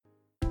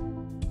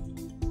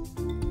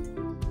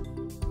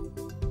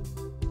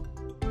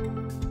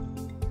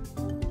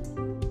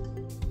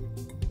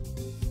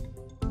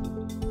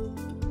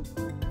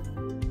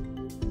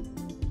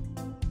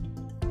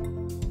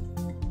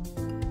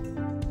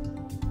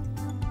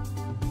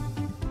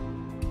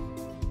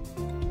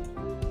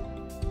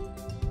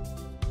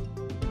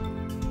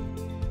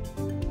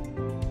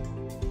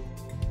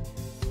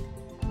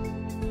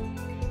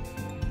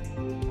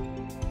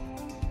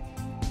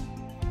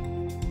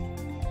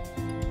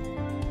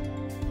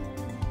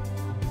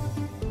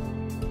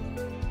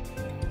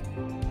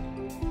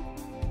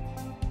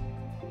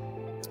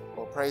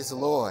Praise the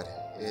Lord.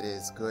 It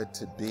is good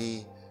to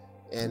be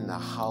in the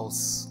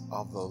house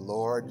of the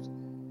Lord.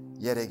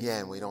 Yet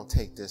again, we don't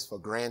take this for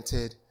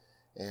granted,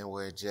 and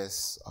we're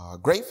just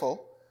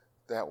grateful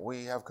that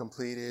we have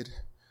completed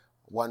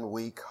 1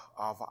 week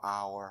of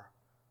our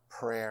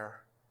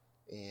prayer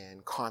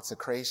and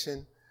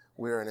consecration.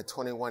 We're in a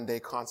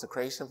 21-day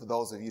consecration. For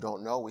those of you who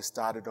don't know, we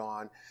started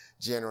on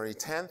January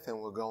 10th, and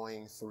we're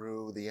going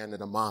through the end of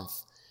the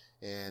month.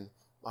 And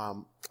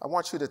I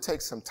want you to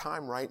take some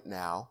time right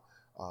now.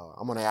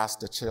 I'm going to ask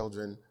the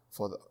children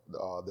for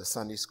the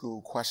Sunday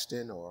school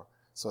question, or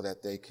so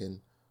that they can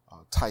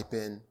type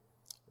in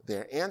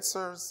their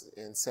answers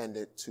and send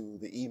it to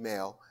the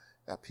email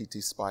at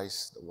PT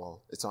Spice.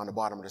 Well, it's on the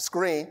bottom of the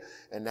screen,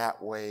 and that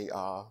way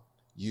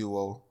you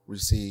will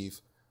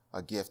receive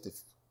a gift.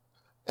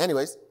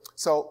 Anyways,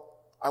 so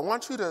I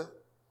want you to,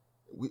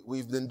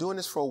 we've been doing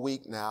this for a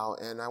week now,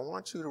 and I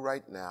want you to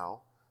right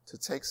now to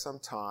take some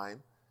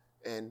time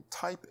and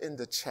type in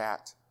the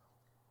chat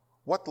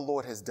what the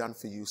Lord has done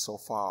for you so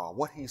far,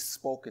 what he's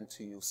spoken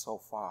to you so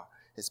far.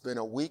 It's been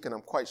a week, and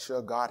I'm quite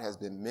sure God has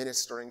been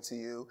ministering to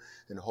you,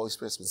 and the Holy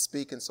Spirit's been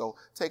speaking. So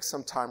take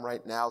some time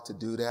right now to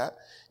do that.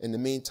 In the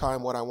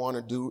meantime, what I want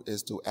to do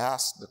is to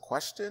ask the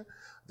question.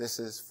 This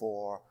is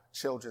for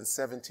children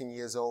 17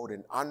 years old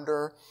and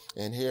under.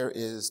 And here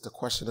is the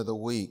question of the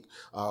week.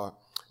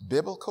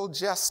 Biblical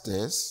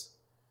justice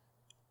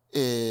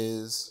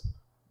is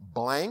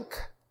blank,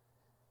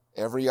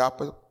 every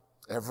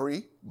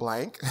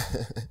blank,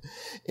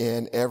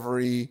 and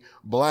every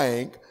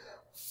blank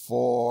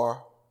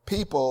for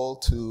people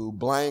to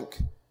blank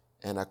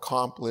and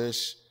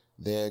accomplish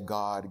their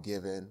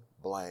God-given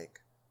blank.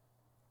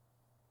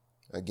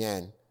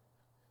 Again,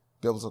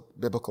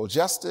 biblical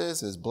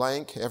justice is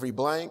blank, every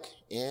blank,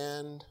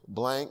 and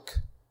blank,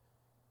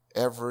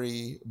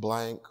 every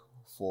blank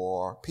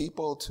for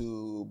people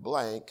to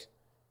blank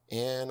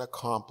and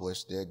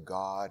accomplish their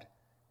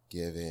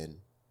God-given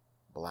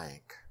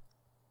blank.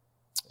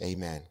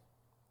 Amen.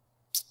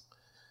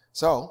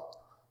 So,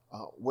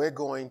 we're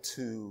going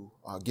to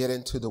get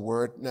into the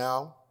word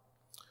now.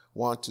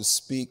 Want to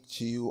speak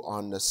to you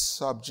on the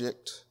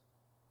subject,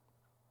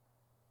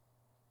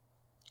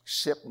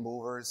 ship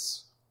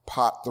movers,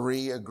 part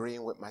 3,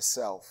 agreeing with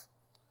myself.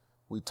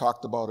 We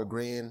talked about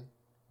agreeing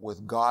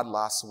with God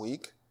last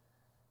week.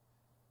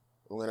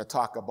 We're going to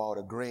talk about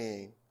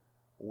agreeing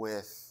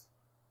with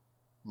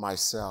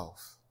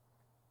myself.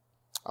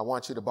 I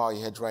want you to bow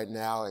your heads right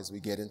now as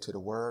we get into the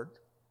word.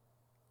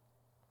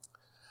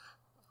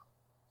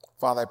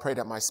 Father, I pray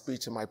that my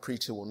speech and my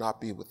preaching will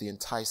not be with the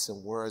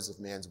enticing words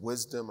of man's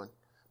wisdom,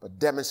 but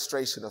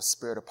demonstration of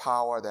spirit of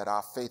power, that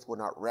our faith will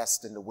not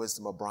rest in the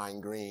wisdom of Brian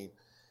Greene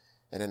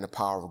and in the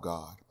power of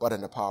God, but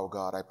in the power of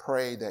God. I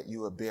pray that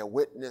you will bear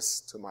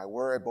witness to my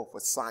word, both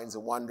with signs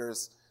and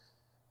wonders,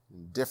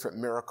 and different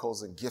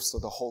miracles and gifts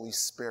of the Holy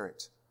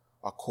Spirit,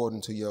 according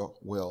to your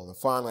will. And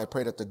finally, I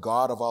pray that the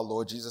God of our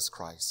Lord Jesus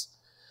Christ,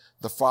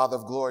 the Father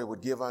of glory,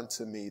 would give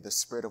unto me the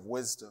spirit of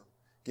wisdom.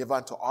 Give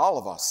unto all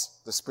of us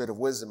the spirit of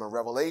wisdom and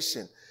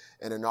revelation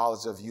and the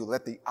knowledge of you.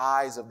 Let the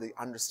eyes of the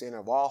understanding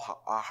of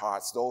all our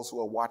hearts, those who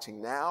are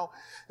watching now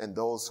and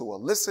those who are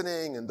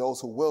listening and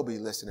those who will be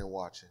listening and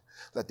watching,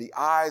 let the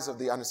eyes of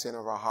the understanding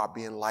of our heart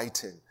be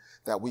enlightened,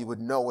 that we would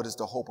know what is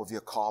the hope of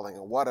your calling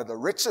and what are the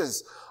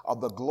riches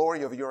of the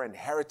glory of your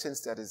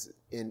inheritance that is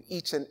in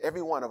each and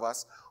every one of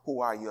us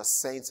who are your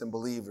saints and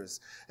believers.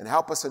 And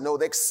help us to know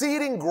the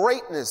exceeding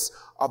greatness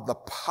of the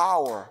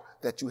power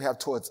that you have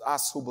towards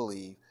us who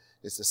believe.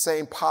 It's the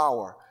same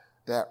power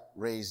that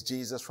raised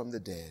Jesus from the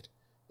dead.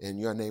 In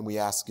your name we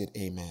ask it,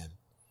 amen.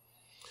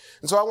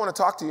 And so I want to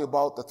talk to you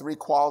about the 3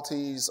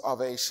 qualities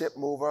of a ship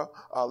mover.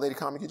 Lady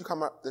Carmen, could you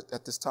come up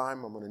at this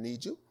time? I'm going to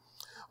need you.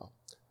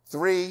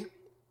 3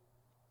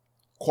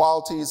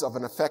 qualities of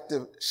an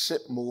effective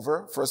ship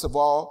mover. First of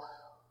all,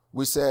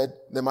 we said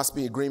there must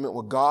be agreement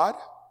with God.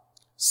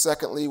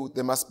 Secondly,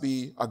 there must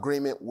be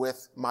agreement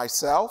with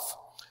myself.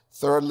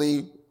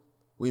 Thirdly,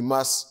 we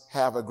must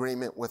have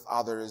agreement with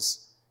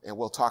others. And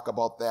we'll talk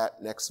about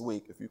that next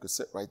week. If you could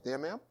sit right there,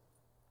 ma'am.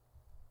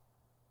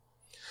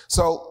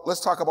 So let's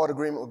talk about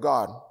agreement with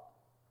God.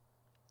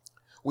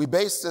 We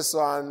base this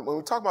on, when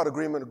we talk about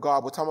agreement with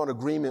God, we're talking about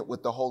agreement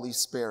with the Holy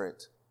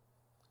Spirit.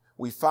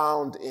 We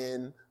found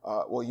in,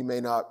 you may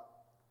not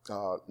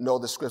know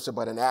the scripture,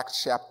 but in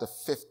Acts chapter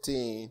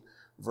 15,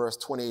 verse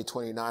 28,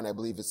 29, I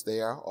believe it's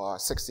there, or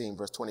 16,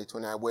 verse 20,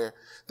 29, where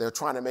they're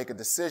trying to make a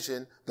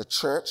decision, the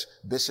church,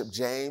 Bishop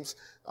James,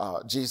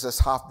 Jesus'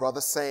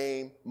 half-brother,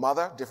 same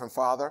mother, different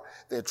father.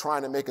 They're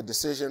trying to make a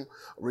decision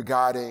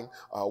regarding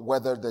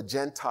whether the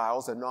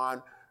Gentiles,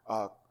 the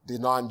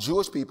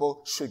non-Jewish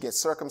people, should get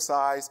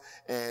circumcised.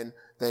 And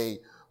they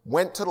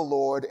went to the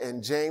Lord,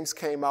 and James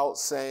came out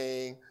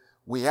saying,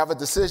 we have a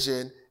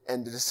decision.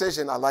 And the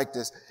decision, I like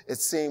this, it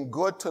seemed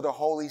good to the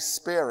Holy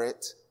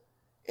Spirit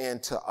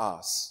and to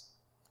us,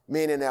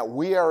 meaning that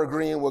we are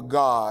agreeing with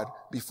God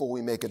before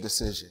we make a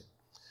decision.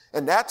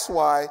 And that's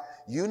why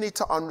you need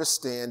to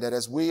understand that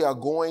as we are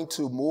going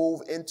to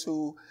move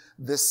into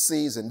this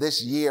season,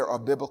 this year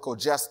of biblical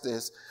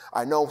justice,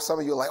 I know some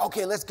of you are like,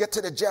 okay, let's get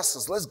to the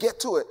justice. Let's get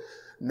to it.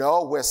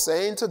 No, we're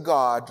saying to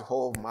God,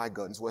 oh my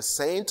goodness, we're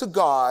saying to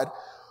God,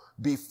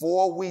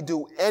 before we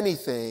do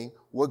anything,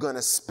 we're going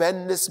to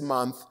spend this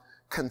month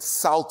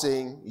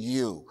consulting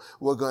you.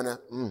 We're going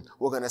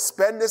to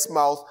spend this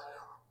month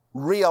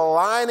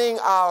realigning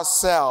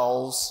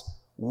ourselves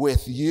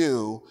with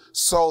you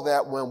so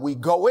that when we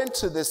go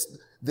into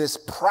this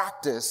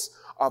practice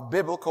of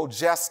biblical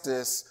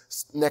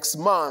justice next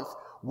month,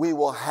 we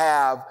will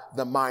have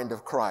the mind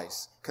of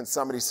Christ. Can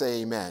somebody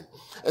say amen?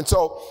 And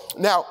so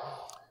now,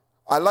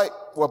 I like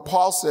what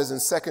Paul says in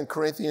 2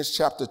 Corinthians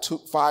chapter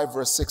 5,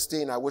 verse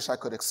 16. I wish I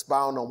could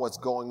expound on what's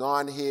going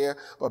on here,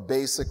 but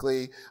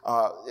basically,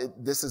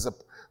 there's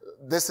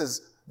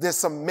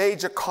some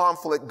major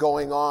conflict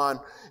going on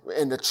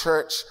in the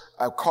church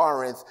of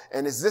Corinth,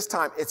 and this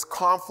time it's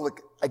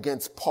conflict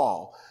against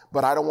Paul.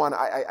 But I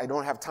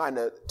don't have time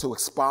to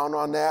expound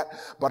on that.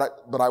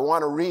 But I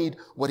want to read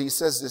what he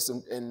says this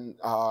in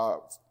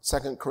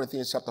 2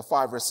 Corinthians chapter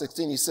 5, verse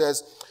 16. He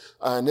says,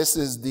 and this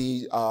is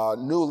the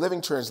New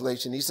Living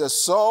Translation. He says,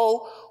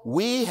 so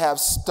we have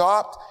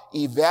stopped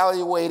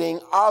evaluating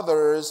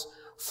others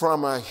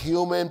from a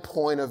human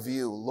point of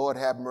view. Lord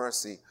have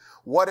mercy.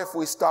 What if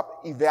we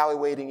stop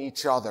evaluating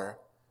each other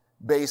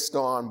based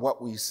on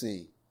what we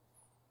see?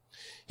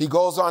 He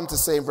goes on to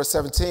say in verse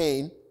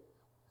 17,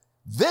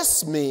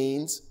 this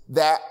means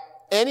that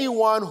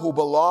anyone who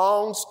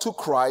belongs to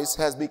Christ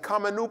has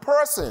become a new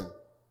person.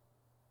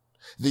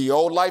 The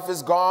old life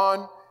is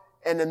gone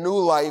and the new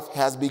life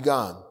has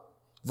begun.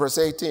 Verse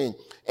 18,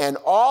 and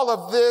all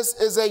of this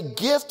is a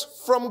gift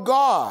from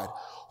God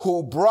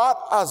who brought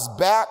us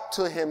back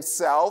to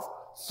himself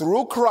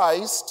through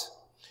Christ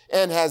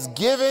and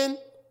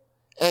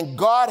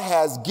God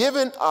has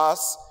given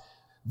us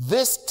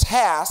this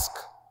task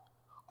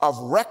of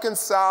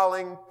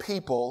reconciling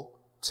people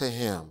to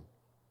him.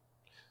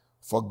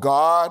 For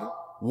God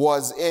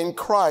was in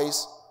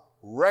Christ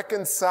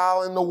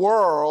reconciling the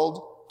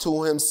world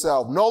to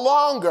himself. No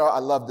longer, I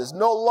love this,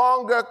 no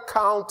longer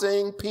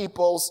counting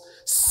people's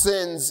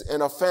sins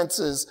and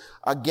offenses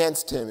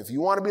against him. If you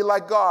want to be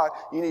like God,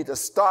 you need to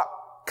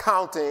stop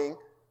counting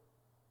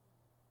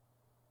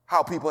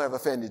how people have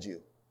offended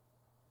you.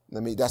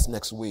 That's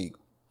next week.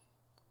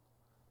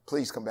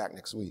 Please come back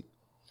next week.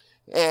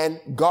 And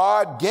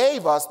God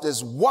gave us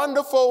this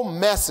wonderful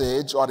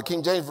message, or the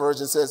King James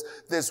Version says,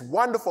 this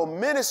wonderful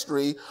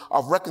ministry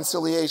of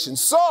reconciliation.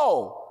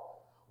 So,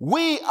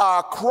 we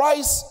are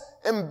Christ's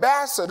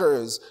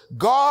ambassadors.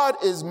 God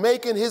is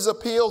making his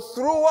appeal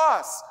through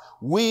us.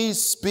 We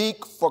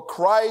speak for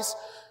Christ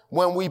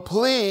when we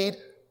plead,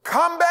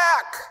 come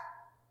back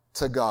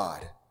to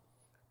God.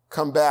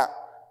 Come back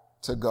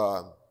to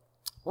God.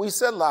 We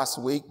said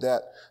last week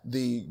that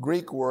the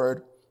Greek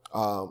word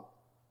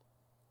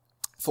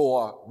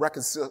for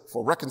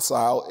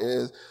reconcile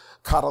is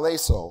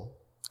kataleso.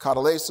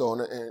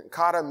 Kataleso, and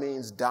kata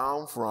means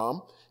down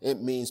from,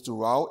 it means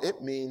throughout,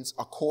 it means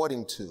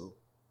according to,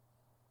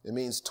 it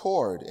means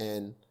toward,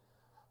 and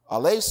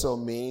aleso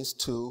means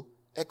to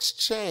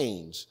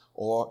exchange,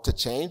 or to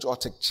change, or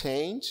to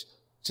change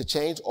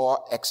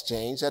or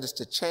exchange. That is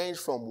to change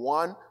from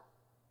one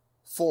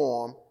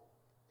form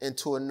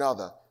into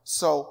another.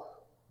 So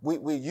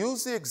we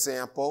use the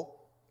example,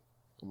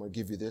 I'm going to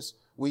give you this.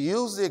 We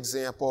use the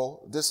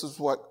example, this is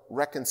what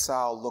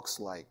reconcile looks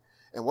like.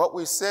 And what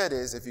we said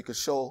is, if you could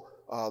show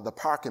the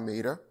parking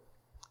meter,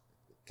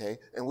 okay,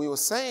 and we were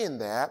saying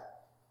that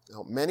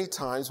many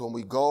times when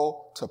we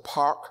go to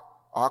park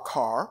our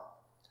car,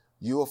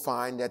 you will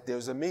find that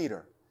there's a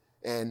meter.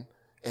 And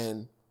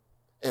in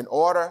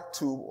order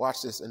to,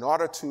 watch this, in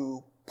order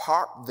to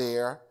park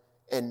there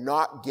and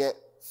not get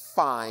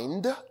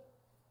fined,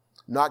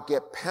 not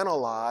get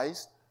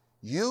penalized,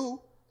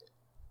 you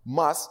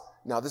must,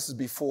 now this is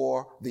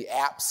before the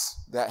apps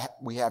that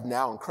we have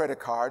now and credit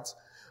cards,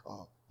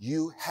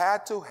 you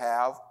had to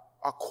have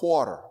a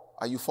quarter.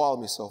 Are you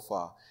following me so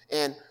far?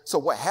 And so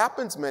what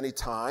happens many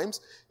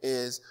times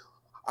is,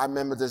 I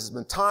remember there's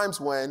been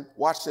times when,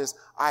 watch this,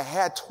 I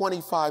had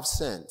 25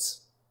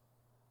 cents,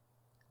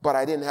 but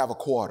I didn't have a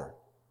quarter.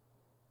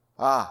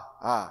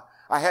 I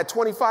had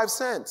 25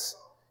 cents.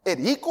 It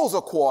equals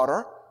a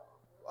quarter.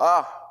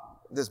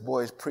 This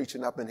boy is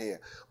preaching up in here,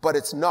 but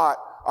it's not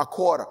a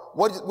quarter.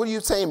 What are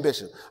you saying,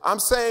 Bishop? I'm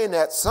saying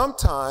that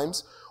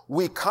sometimes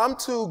we come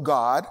to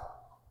God,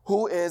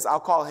 who is, I'll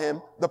call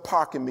him the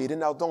parking meter.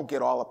 Now, don't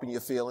get all up in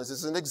your feelings. This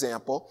is an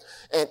example.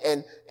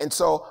 And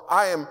so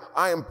I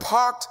am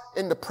parked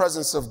in the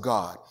presence of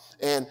God.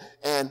 And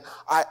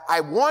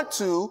I want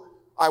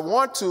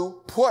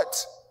to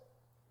put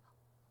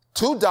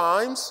 2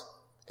 dimes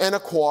and a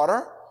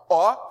quarter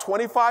or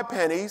 25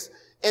 pennies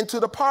into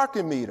the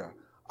parking meter.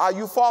 Are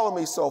you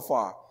following me so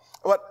far?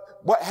 But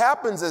what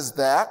happens is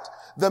that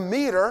the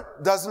meter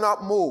does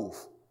not move.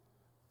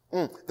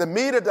 The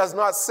meter does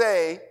not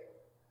say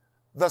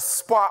the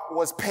spot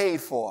was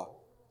paid for.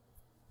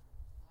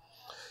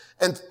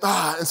 And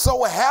so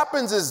what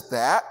happens is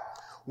that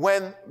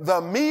when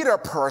the meter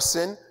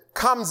person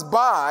comes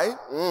by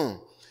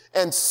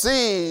and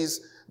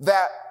sees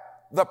that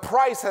the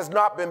price has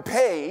not been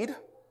paid,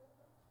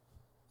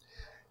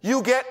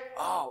 you get,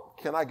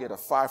 can I get a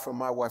 5 from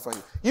my wife on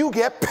you? You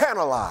get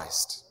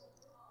penalized.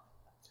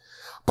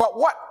 But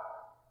what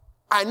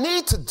I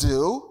need to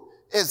do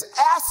is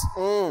ask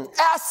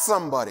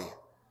somebody,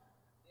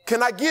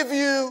 can I give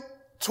you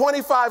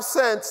 25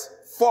 cents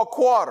for a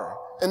quarter?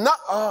 And not,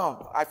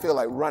 I feel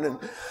like running.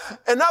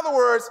 In other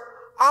words,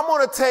 I'm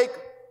going to take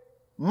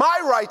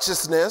my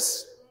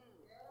righteousness,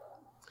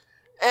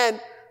 and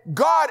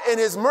God in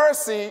his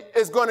mercy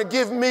is going to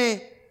give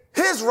me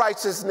his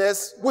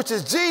righteousness, which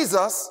is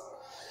Jesus.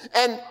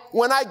 And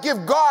when I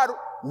give God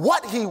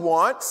what he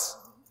wants,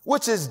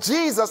 which is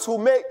Jesus who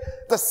made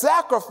the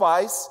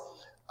sacrifice,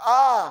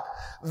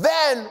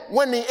 then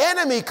when the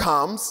enemy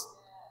comes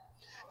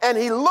and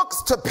he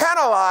looks to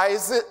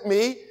penalize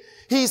me,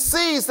 he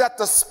sees that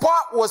the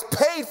spot was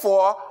paid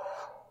for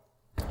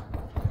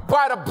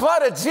by the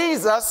blood of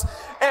Jesus.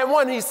 And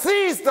when he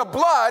sees the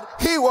blood,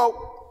 he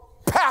will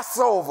pass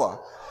over.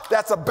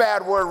 That's a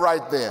bad word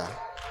right there.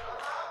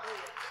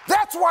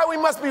 That's why we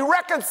must be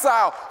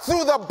reconciled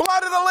through the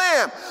blood of the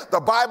Lamb. The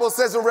Bible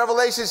says in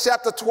Revelation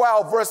chapter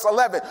 12, verse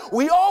 11,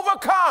 we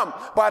overcome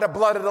by the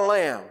blood of the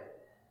Lamb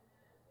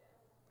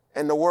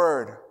and the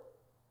word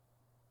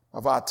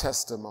of our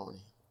testimony.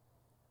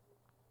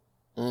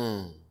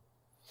 The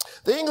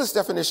English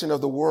definition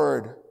of the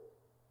word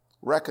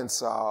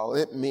reconcile,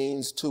 it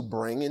means to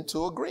bring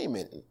into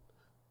agreement,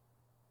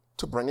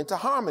 to bring into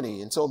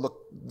harmony. And so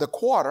the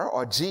quarter,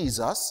 or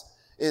Jesus,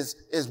 is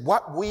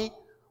what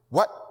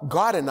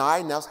God and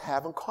I now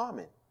have in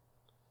common.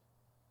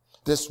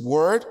 This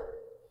word,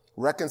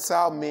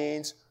 reconcile,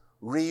 means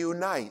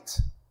reunite.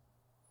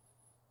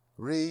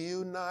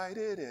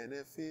 Reunited, and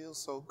it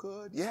feels so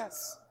good.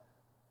 Yes.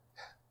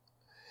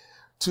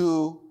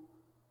 To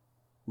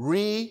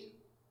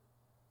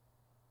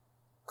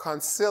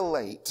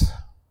reconciliate.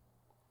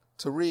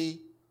 To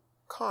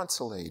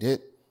reconciliate.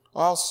 It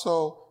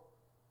also,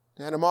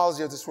 the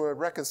etymology of this word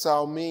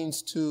reconcile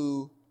means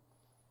to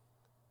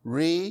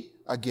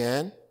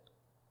again,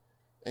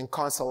 and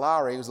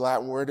consolare is a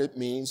Latin word. It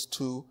means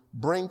to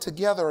bring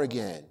together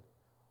again.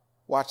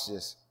 Watch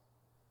this.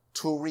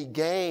 To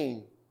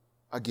regain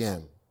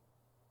again.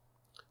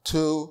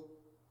 To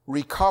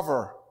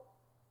recover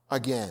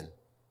again.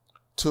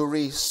 To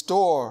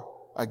restore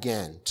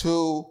again.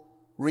 To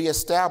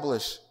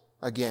reestablish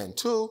again.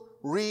 To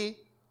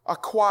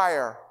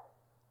reacquire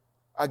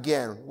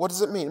again. What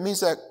does it mean? It means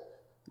that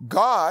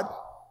God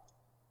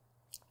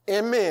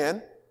and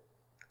man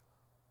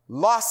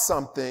lost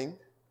something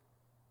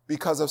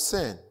because of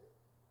sin.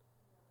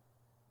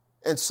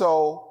 And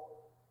so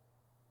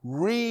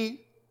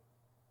reconcile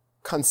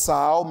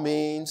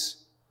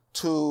means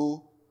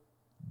to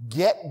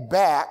get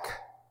back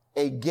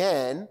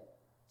again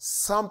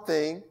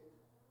something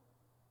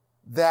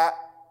that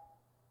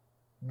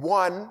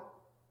one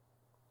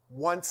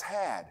once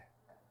had.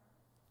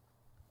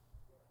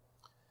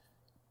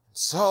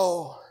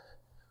 So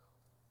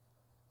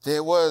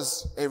there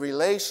was a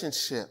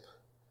relationship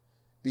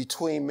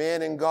between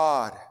man and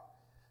God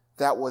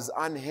that was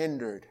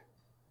unhindered.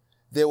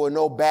 There were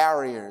no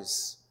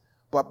barriers.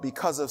 But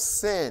because of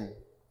sin,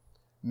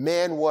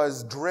 man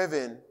was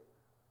driven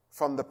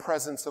from the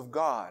presence of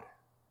God.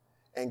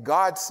 And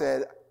God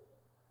said,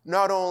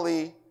 not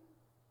only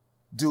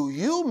do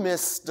you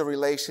miss the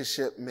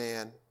relationship,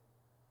 man,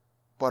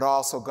 but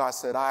also God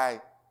said, I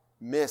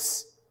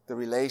miss the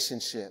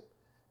relationship.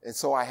 And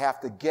so I have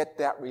to get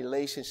that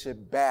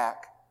relationship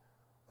back.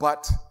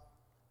 But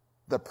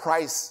the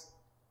price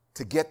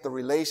to get the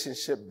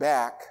relationship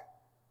back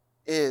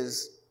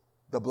is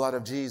the blood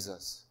of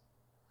Jesus.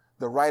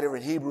 The writer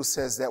in Hebrews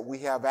says that we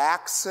have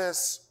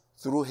access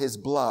through his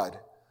blood,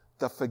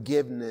 the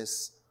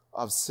forgiveness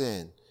of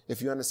sin.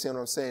 If you understand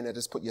what I'm saying, then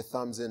just put your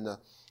thumbs in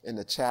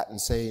the chat and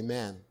say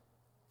amen.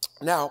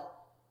 Now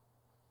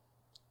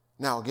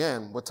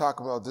again, we're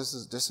talking about this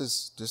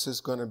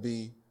is going to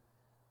be,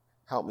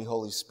 help me,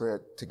 Holy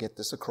Spirit, to get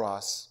this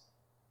across.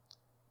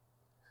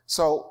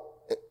 So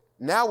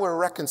now we're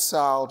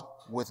reconciled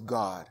with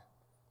God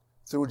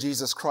through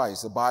Jesus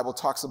Christ. The Bible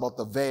talks about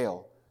the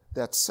veil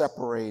that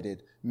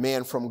separated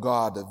man from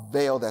God, the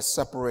veil that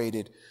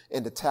separated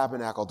in the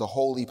tabernacle, the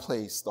holy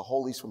place, the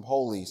holies from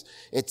holies.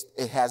 It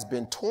has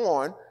been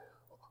torn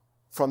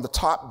from the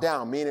top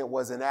down, meaning it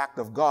was an act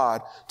of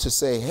God to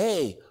say,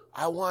 hey,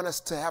 I want us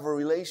to have a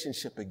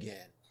relationship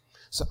again.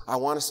 So I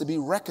want us to be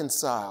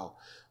reconciled.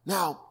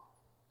 Now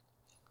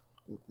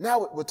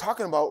we're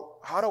talking about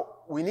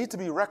we need to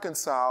be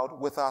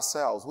reconciled with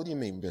ourselves. What do you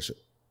mean, Bishop?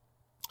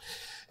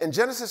 In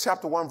Genesis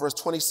chapter 1, verse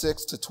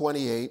 26 to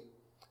 28,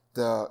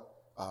 the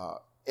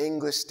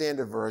English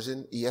Standard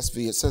Version,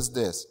 ESV, it says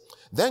this: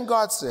 Then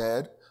God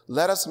said,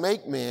 let us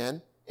make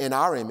man in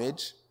our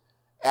image,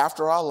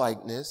 after our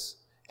likeness,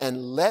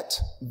 and let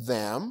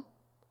them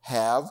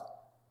have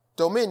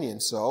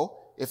dominion.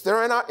 So if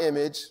they're in our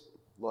image,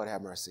 Lord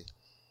have mercy.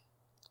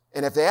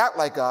 And if they act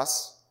like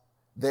us,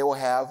 they will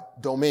have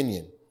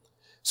dominion.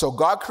 So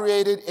God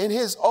created in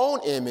his own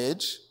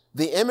image,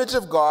 the image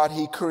of God,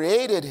 he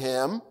created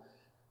him,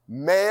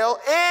 male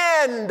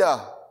and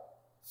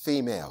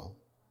female.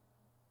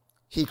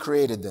 He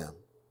created them.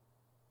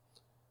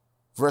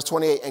 Verse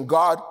 28, and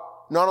God,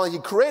 not only he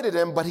created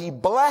them, but he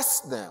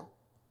blessed them.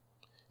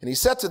 And he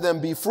said to them,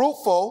 be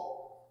fruitful.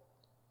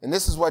 And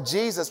this is what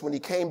Jesus, when he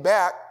came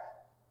back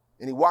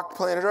and he walked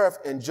planet Earth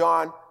in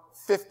John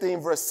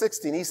 15, verse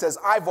 16, he says,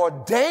 I've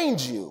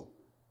ordained you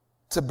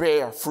to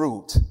bear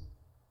fruit.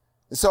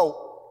 And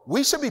so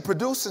we should be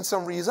producing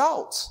some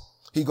results.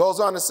 He goes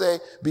on to say,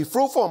 be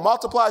fruitful and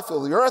multiply,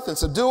 fill the earth and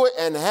subdue it,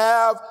 and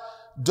have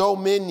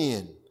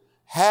dominion.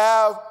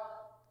 Have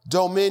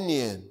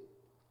dominion.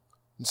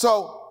 And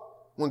so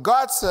when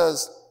God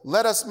says,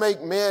 let us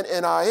make man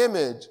in our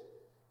image,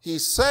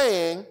 he's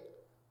saying,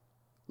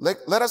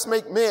 let us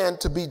make man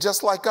to be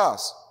just like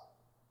us.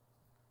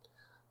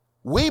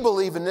 We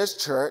believe in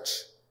this church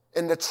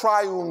in the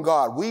triune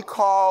God. We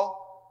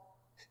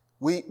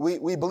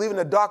believe in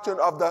the doctrine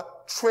of the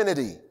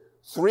Trinity.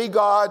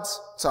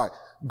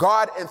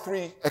 God and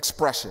three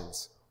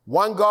expressions.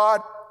 One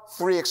God,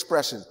 three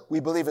expressions. We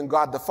believe in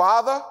God the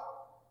Father,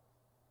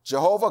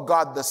 Jehovah,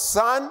 God the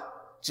Son,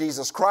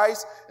 Jesus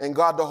Christ, and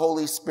God the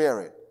Holy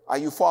Spirit. Are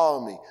you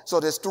following me? So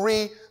there's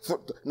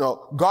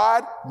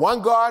God,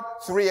 one God,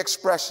 three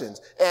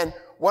expressions. And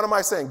what am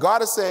I saying?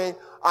 God is saying,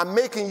 I'm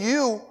making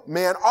you,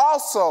 man,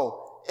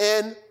 also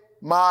in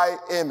my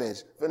image.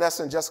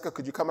 Vanessa and Jessica,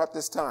 could you come up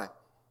this time?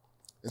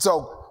 And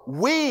so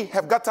we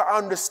have got to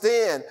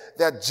understand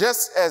that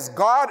just as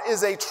God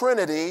is a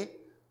Trinity,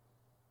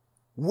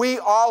 we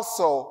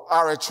also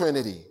are a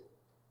Trinity.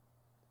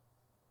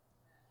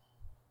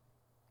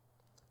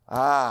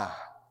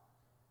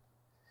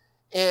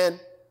 And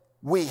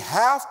we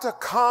have to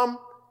come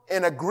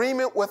in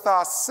agreement with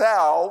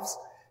ourselves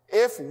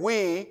if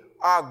we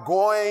are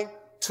going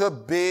to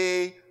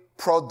be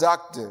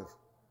productive.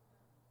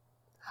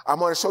 I'm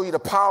going to show you the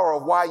power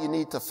of why you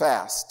need to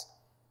fast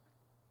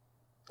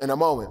in a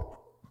moment.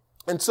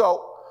 And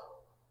so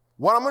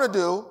what I'm going to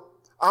do,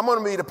 I'm going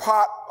to be the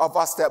part of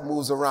us that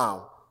moves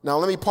around. Now,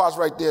 let me pause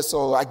right there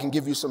so I can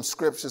give you some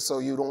scriptures so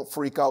you don't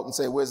freak out and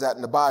say, where's that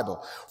in the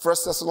Bible? 1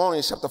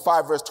 Thessalonians chapter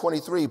 5, verse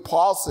 23,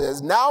 Paul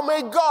says, now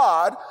may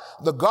God,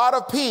 the God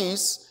of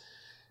peace,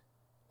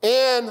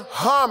 in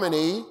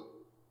harmony,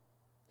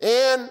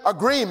 in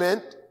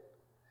agreement,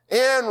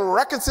 in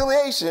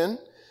reconciliation,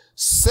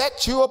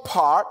 set you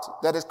apart,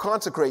 that is,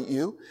 consecrate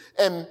you,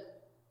 and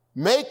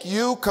make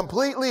you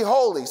completely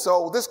holy.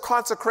 So this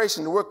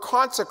consecration, the word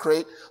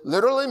consecrate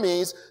literally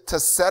means to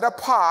set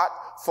apart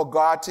for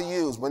God to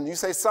use. When you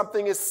say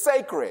something is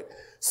sacred,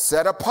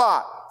 set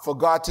apart for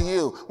God to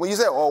use. When you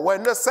say, oh,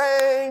 when the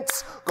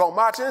saints go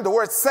marching in, the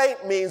word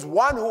saint means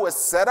one who is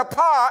set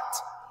apart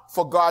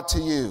for God to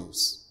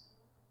use.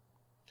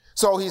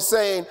 So he's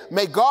saying,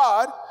 may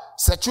God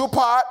set you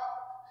apart,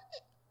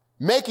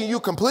 making you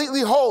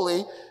completely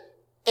holy,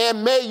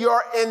 and may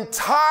your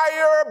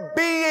entire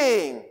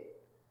being,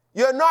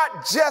 you're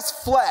not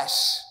just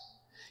flesh,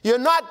 you're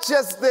not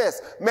just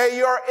this, may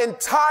your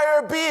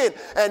entire being,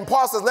 and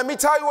Paul says, let me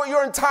tell you what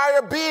your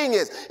entire being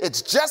is.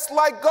 It's just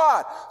like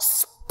God,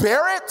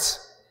 spirit,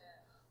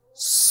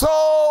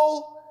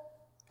 soul,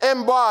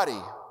 and body.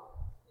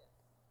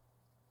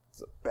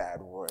 It's a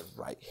bad word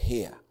right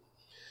here.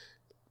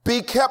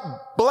 Be kept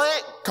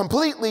blank,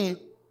 completely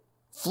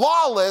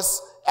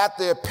flawless at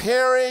the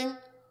appearing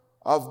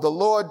of the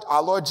Lord,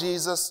 our Lord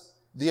Jesus,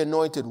 the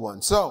Anointed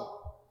One. So,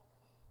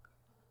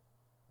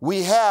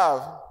 we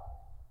have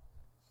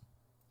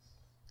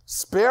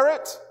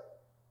spirit,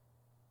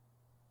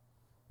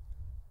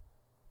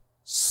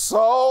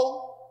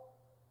 soul,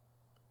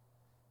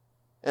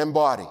 and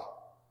body.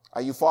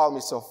 Are you following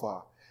me so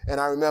far? And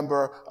I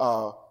remember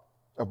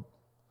a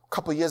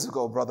couple years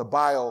ago, Brother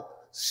Bio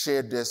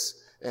shared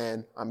this,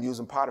 and I'm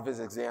using part of his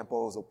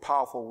example. It was a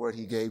powerful word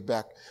he gave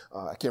back.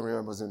 I can't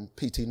remember, it was in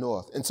PT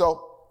North. And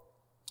so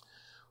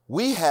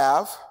we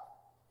have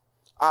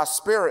our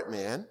spirit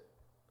man,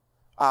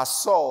 our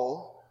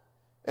soul,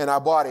 and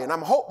our body. And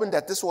I'm hoping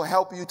that this will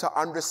help you to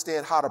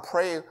understand how to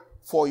pray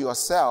for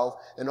yourself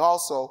and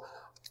also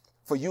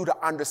for you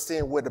to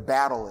understand where the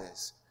battle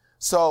is.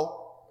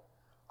 So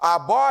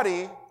our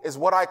body is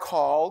what I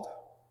called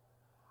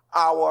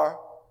our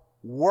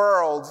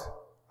world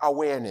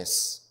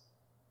awareness,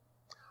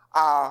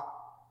 our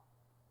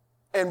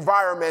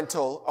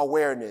environmental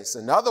awareness.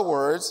 In other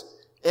words,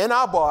 in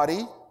our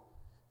body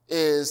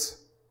is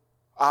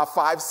our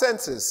five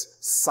senses: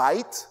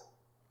 sight,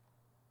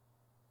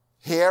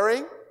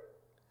 hearing,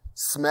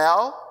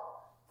 smell,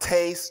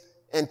 taste,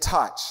 and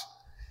touch.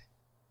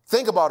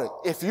 Think about it.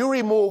 If you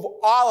remove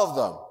all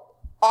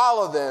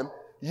of them,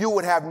 you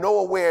would have no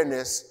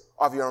awareness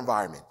of your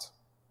environment.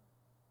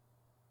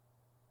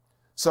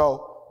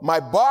 So my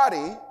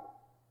body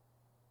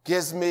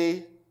gives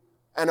me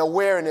an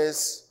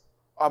awareness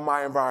of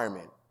my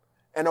environment,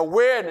 an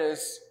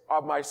awareness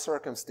of my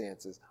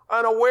circumstances,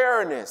 an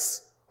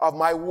awareness of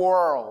my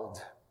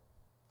world.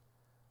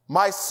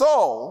 My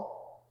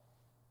soul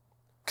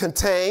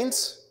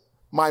contains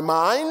my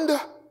mind,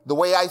 the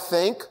way I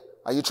think,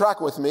 are you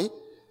tracking with me?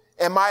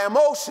 And my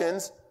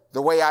emotions,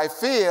 the way I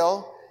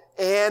feel,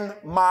 and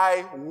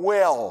my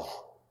will.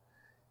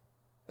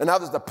 In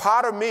other words, the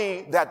part of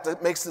me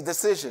that makes the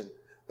decision.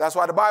 That's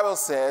why the Bible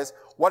says,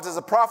 what does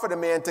it profit a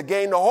man to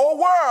gain the whole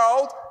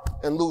world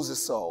and lose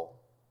his soul?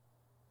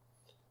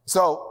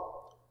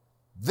 So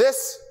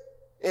this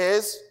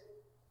is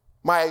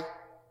my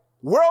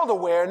world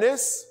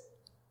awareness.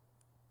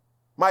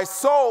 My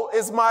soul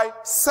is my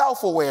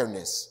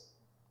self-awareness.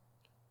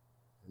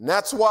 And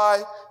that's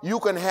why you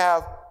can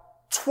have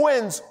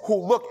twins who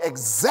look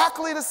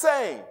exactly the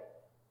same.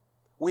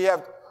 We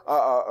have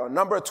a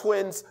number of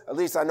twins, at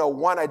least I know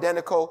one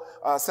identical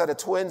set of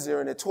twins. They're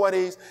in their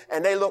 20s,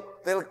 and they look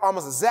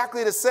almost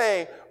exactly the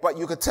same, but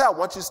you could tell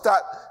once you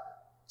start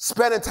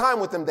spending time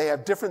with them, they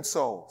have different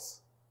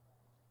souls.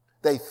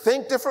 They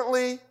think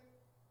differently.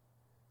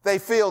 They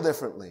feel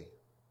differently.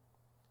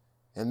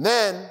 And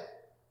then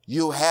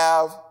you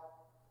have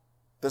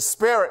the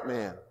spirit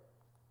man.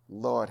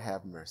 Lord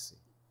have mercy.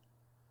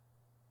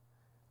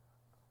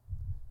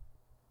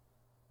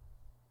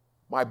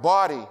 My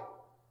body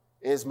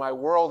is my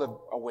world of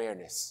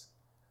awareness.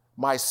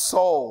 My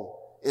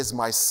soul is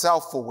my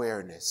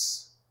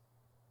self-awareness.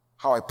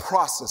 How I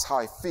process, how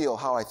I feel,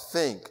 how I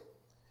think.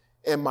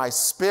 And my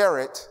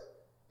spirit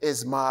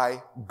is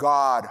my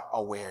God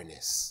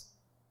awareness.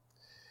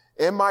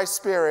 In my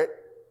spirit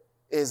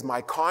is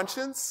my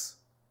conscience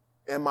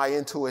and my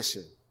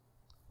intuition.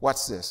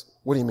 What's this?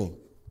 What do you mean?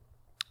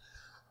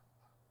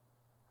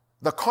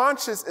 The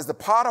conscience is the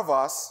part of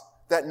us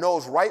that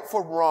knows right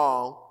from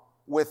wrong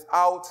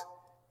without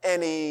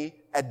any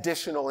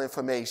additional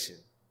information.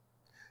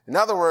 In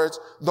other words,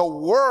 the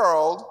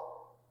world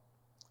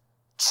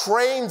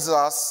trains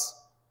us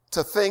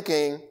to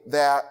thinking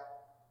that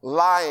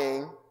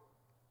lying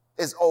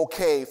is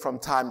okay from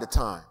time to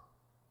time.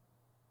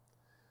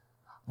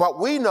 But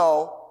we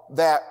know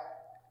that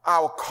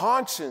our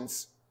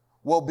conscience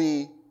will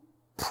be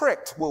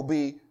pricked, will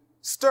be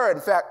stirred.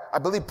 In fact, I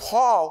believe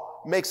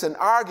Paul makes an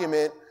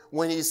argument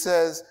when he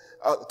says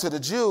to the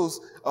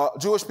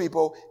Jewish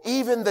people,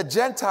 even the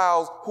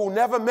Gentiles who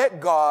never met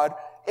God,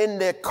 in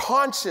their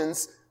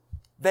conscience,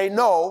 they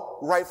know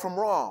right from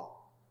wrong.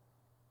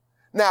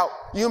 Now,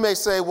 you may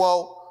say,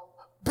 well,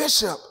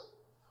 Bishop,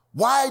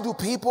 why do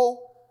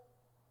people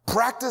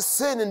practice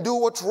sin and do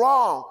what's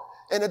wrong?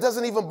 And it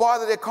doesn't even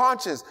bother their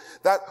conscience.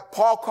 That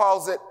Paul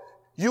calls it,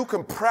 you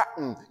can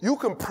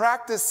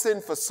practice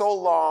sin for so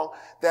long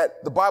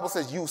that the Bible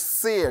says you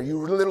sear, you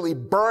literally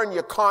burn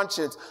your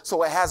conscience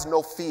so it has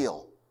no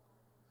feel.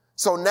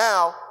 So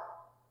now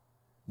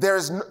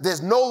there's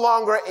no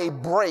longer a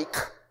break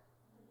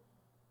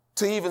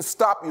to even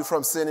stop you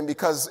from sinning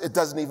because it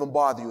doesn't even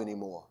bother you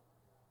anymore.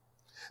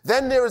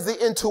 Then there is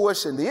the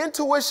intuition. The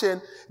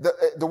intuition,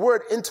 the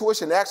word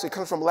intuition actually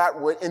comes from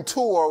Latin word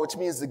intuor, which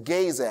means to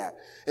gaze at.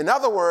 In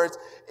other words,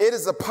 it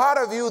is a part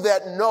of you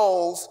that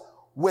knows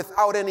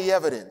without any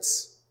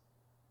evidence.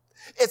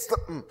 It's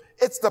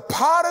the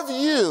part of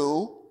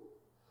you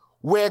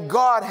where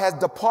God has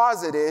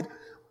deposited,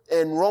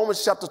 in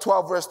Romans chapter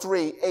 12, verse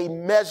 3, a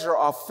measure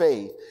of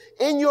faith.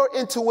 In your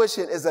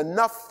intuition is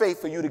enough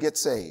faith for you to get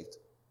saved.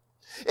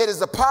 It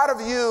is a part of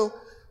you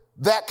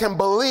that can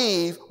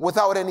believe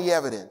without any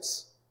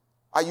evidence.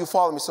 Are you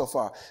following me so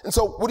far? And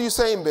so what are you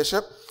saying,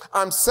 Bishop?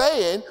 I'm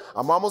saying,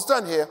 I'm almost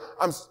done here.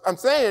 I'm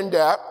saying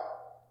that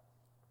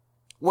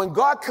when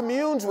God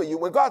communes with you,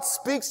 when God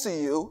speaks to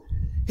you,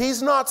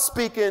 he's not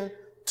speaking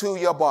to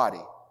your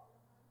body.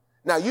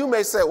 Now you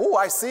may say, oh,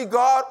 I see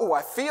God. Oh,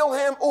 I feel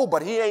him. Oh,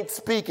 but he ain't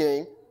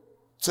speaking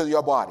to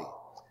your body.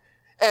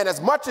 And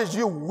as much as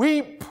you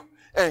weep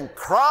and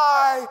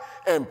cry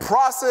and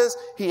process,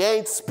 he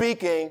ain't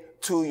speaking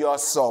to your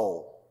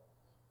soul.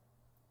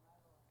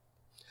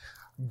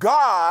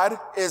 God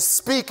is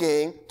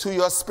speaking to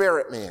your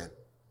spirit man.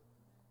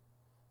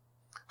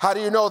 How do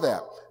you know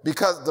that?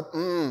 Because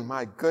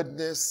my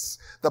goodness,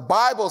 the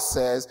Bible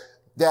says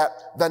that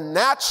the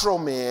natural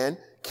man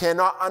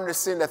cannot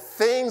understand the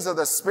things of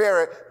the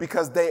spirit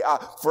because they are,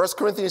 1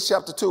 Corinthians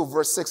chapter 2,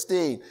 verse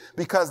 16,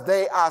 because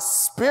they are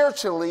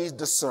spiritually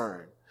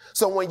discerned.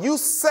 So when you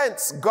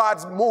sense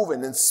God's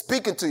moving and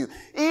speaking to you,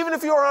 even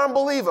if you're an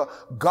unbeliever,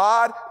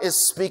 God is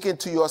speaking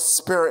to your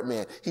spirit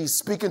man. He's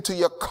speaking to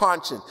your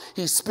conscience.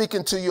 He's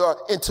speaking to your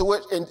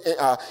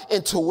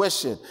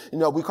intuition. You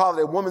know, we call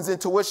it a woman's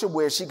intuition,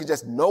 where she can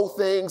just know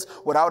things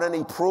without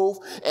any proof.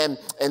 And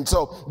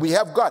so we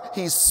have God.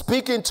 He's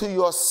speaking to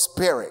your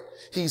spirit.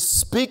 He's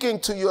speaking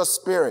to your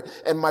spirit.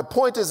 And my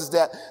point is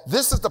that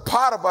this is the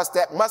part of us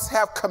that must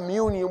have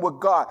communion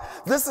with God.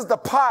 This is the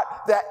part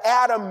that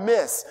Adam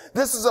missed.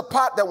 This is a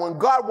part that when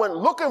God went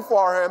looking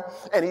for him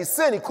and he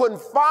sinned, he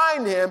couldn't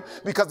find him,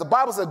 because the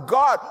Bible said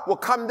God will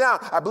come down.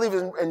 I believe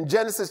in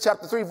Genesis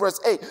chapter 3, verse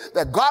 8,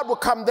 that God will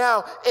come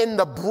down in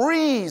the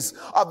breeze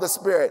of the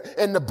spirit,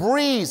 in the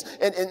breeze,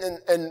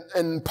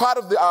 and part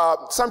of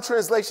the, some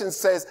translation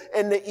says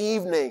in the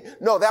evening.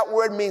 No, that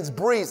word means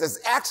breeze. It's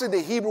actually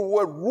the Hebrew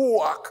word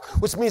ruach,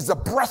 which means the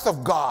breath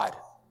of God.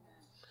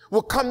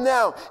 will come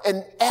down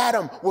and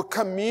Adam will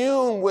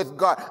commune with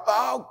God.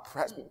 Oh,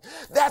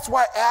 that's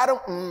why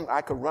Adam,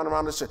 I could run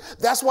around the church.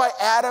 That's why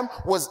Adam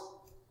was,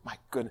 my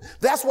goodness.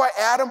 That's why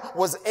Adam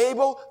was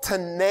able to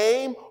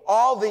name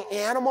all the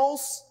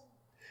animals.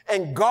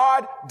 And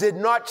God did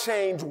not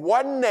change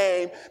one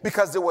name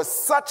because there was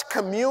such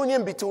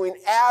communion between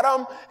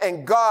Adam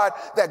and God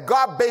that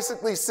God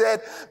basically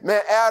said,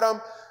 man,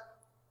 Adam,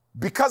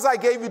 because I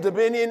gave you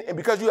dominion and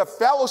because you have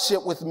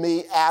fellowship with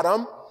me,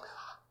 Adam,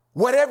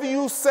 whatever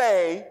you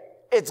say,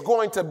 it's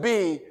going to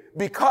be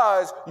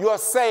because you're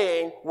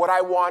saying what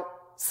I want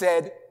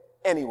said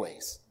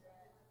anyways.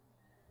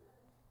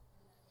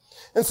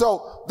 And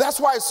so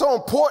that's why it's so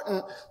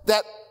important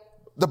that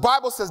the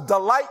Bible says,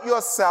 delight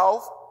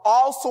yourself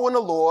also in the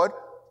Lord,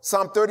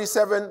 Psalm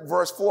 37,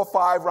 verse 4,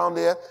 5, around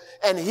there,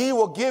 and he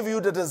will give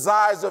you the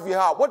desires of your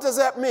heart. What does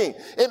that mean?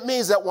 It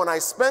means that when I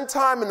spend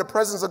time in the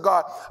presence of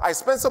God, I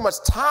spend so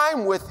much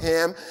time with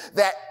him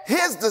that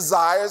his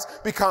desires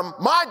become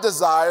my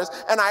desires,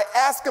 and I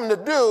ask him to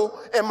do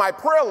in my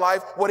prayer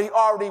life what he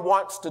already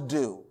wants to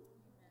do.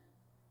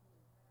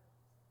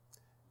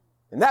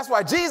 And that's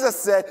why Jesus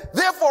said,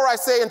 therefore I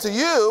say unto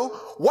you,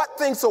 what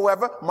things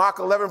soever, Mark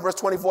 11, verse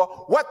 24,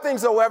 what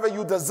things soever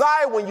you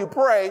desire when you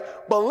pray,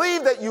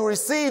 believe that you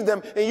receive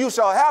them and you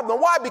shall have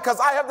them. Why? Because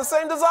I have the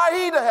same desire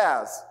he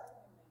has.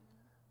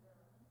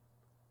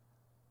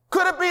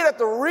 Could it be that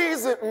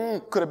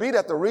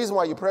the reason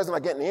why your prayers are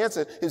not getting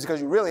answered is because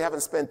you really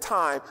haven't spent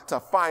time to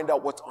find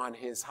out what's on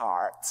his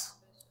heart?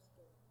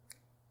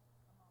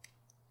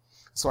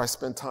 So I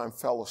spend time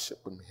fellowship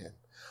with him.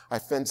 I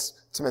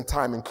spend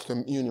time in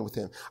communion with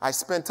him. I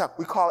spend time,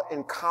 we call it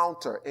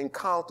encounter.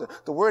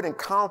 The word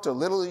encounter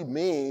literally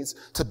means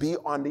to be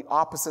on the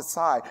opposite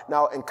side.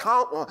 Now,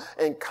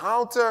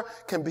 encounter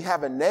can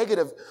have a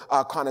negative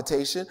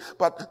connotation,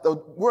 but the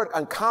word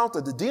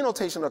encounter, the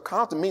denotation of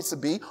encounter means to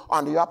be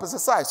on the opposite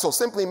side. So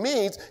simply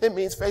means, it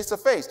means face to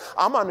face.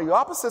 I'm on the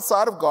opposite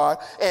side of God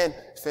and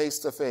face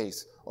to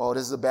face. Oh,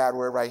 this is a bad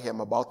word right here. I'm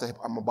about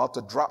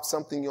to drop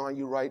something on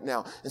you right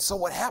now. And so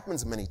what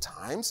happens many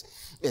times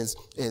is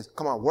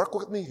come on, work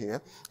with me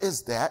here,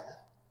 is that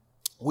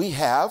we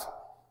have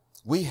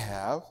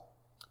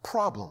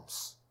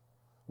problems.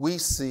 We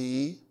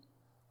see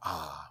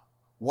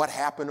what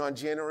happened on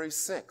January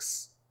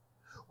 6th.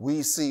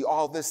 We see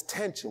all this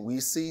tension. We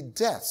see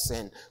deaths.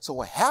 And so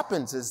what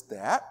happens is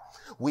that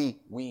we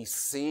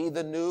see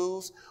the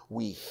news,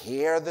 we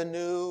hear the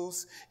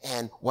news,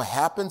 and what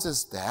happens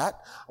is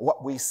that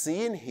what we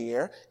see and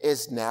hear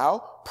is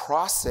now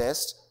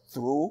processed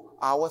through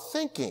our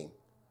thinking.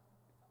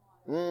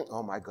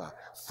 Oh my God.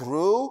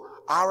 Through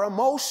our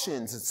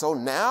emotions. And so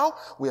now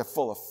we are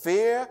full of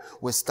fear.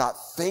 We start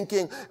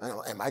thinking,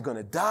 am I going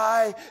to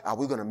die? Are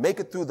we going to make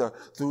it through the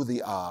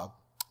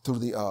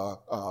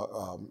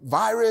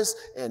virus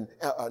and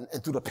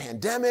through the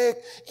pandemic.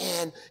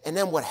 And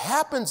then what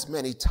happens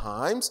many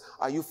times,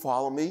 you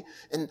follow me?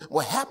 And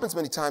what happens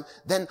many times,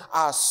 then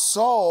our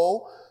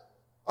soul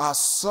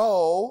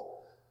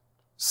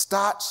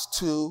starts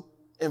to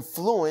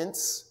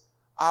influence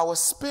our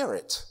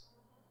spirit.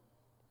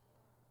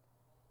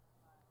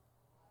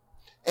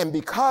 And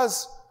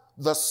because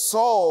the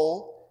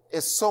soul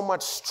is so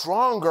much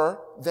stronger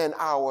than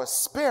our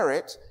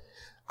spirit,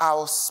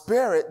 though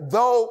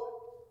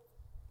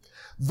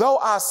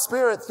our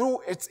spirit,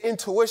 through its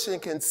intuition,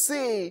 can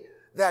see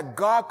that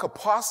God could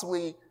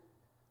possibly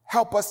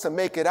help us to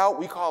make it out,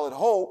 we call it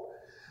hope,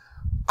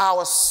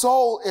 our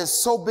soul is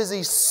so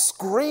busy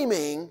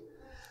screaming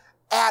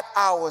at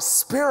our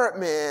spirit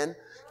man,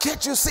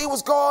 can't you see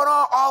what's going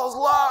on? All is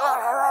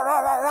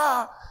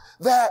love,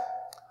 that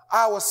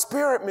our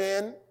spirit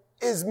man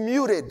is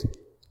muted.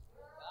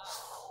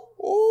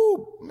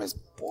 Ooh, Miss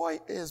Boy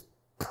is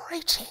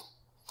preaching.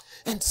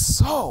 And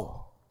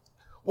so,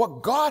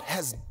 what God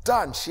has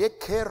done, is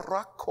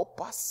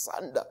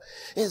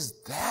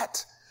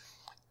that,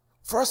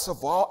 first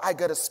of all, I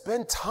got to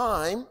spend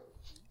time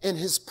in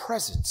his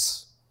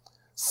presence.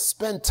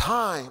 Spend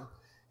time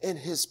in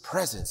his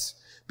presence.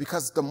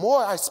 Because the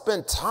more I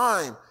spend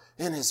time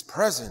in his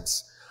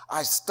presence,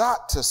 I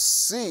start to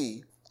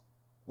see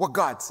what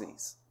God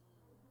sees.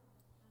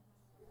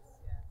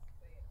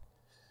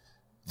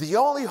 The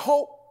only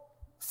hope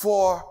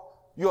for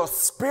your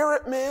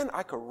spirit man,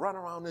 I could run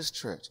around this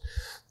church,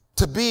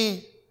 to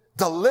be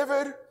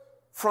delivered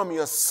from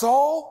your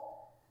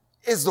soul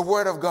is the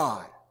word of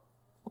God.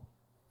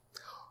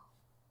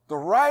 The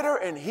writer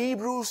in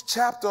Hebrews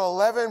chapter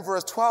 11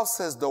 verse 12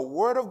 says the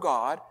word of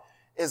God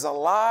is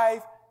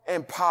alive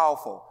and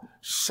powerful,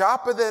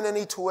 sharper than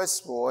any two-edged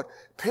sword,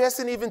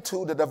 piercing even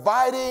to the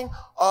dividing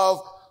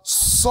of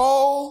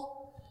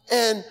soul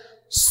and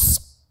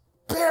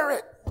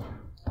spirit.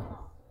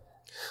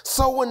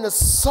 So when the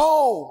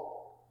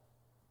soul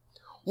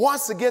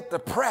wants to get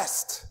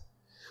depressed,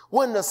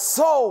 when the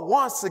soul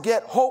wants to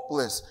get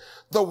hopeless,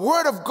 the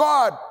word of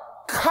God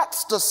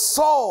cuts the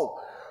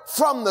soul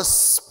from the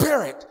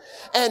spirit,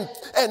 and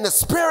the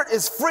spirit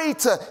is free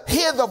to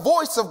hear the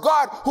voice of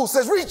God who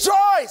says,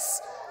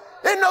 rejoice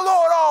in the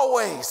Lord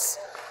always.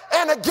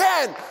 And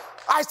again,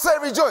 I say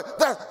rejoice.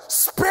 The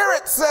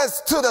Spirit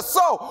says to the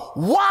soul,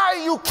 why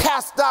are you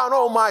cast down,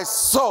 O my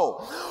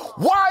soul?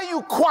 Why are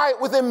you quiet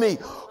within me?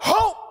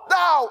 Hope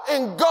thou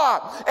in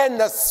God. And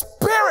the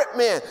Spirit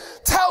man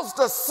tells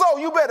the soul,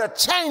 you better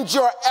change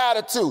your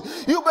attitude.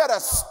 You better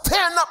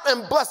stand up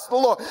and bless the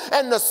Lord.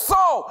 And the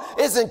soul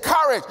is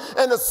encouraged.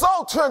 And the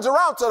soul turns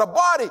around to the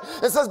body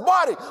and says,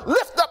 body,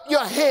 lift up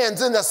your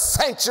hands in the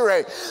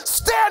sanctuary.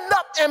 Stand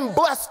up and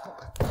bless.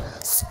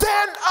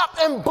 Stand up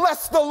and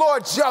bless the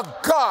Lord your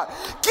God.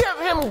 Give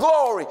him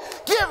glory.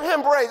 Give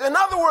him praise. In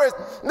other words,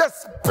 the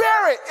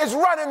Spirit is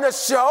running the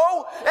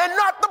show and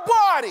not the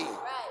body.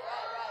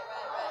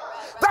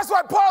 That's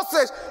why Paul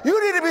says you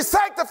need to be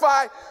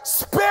sanctified,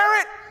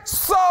 spirit,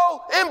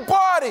 soul, and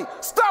body.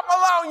 Stop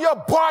allowing your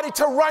body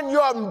to run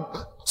your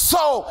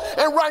soul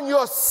and run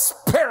your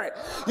spirit.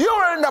 You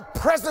are in the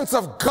presence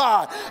of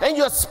God, and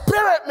your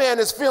spirit man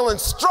is feeling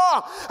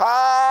strong.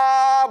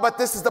 But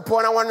this is the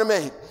point I want to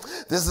make.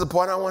 This is the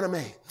point I want to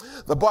make.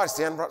 The body,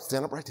 stand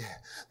up right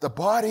there. The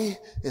body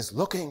is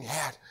looking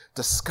at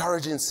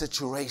discouraging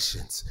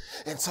situations.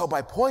 And so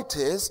my point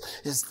is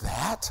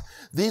that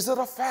these are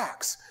the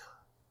facts.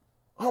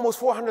 Almost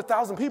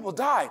 400,000 people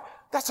died.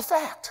 That's a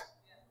fact.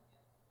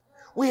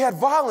 We had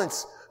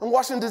violence in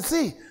Washington,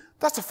 D.C.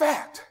 That's a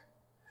fact.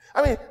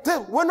 I mean,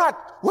 we're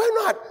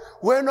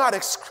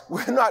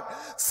not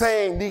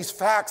saying these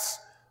facts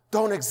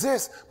don't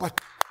exist,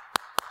 but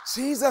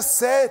Jesus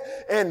said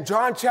in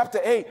John chapter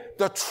 8,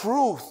 the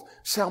truth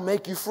shall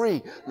make you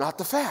free, not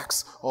the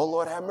facts. Oh,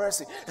 Lord, have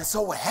mercy. And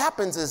so what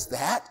happens is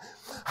that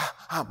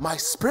my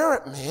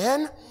spirit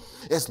man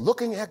is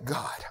looking at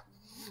God.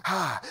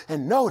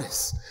 And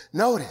notice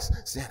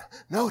that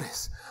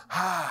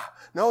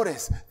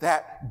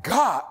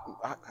God,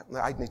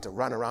 I need to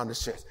run around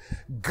this church.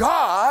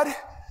 God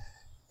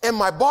and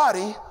my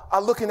body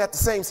are looking at the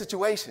same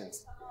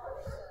situations.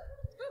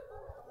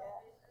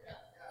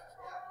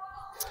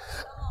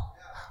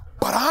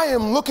 But I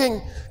am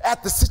looking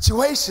at the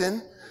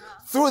situation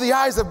through the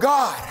eyes of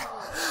God.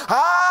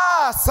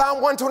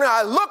 Psalm 120,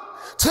 I look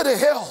to the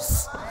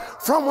hills.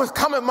 From whence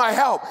cometh my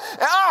help.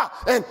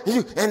 And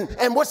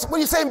what are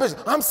you saying, Bishop?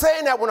 I'm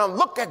saying that when I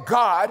look at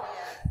God,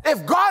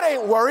 if God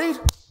ain't worried,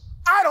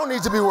 I don't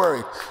need to be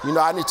worried. You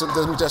know, I need to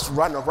let me just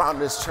run around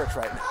this church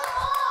right now.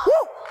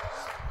 Woo!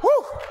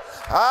 Woo!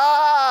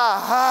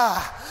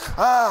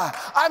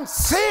 I'm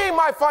seeing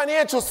my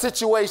financial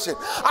situation.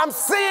 I'm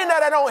seeing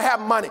that I don't have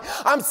money.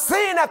 I'm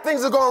seeing that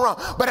things are going wrong.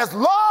 But as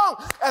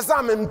long as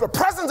I'm in the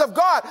presence of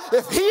God,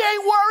 if he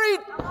ain't worried,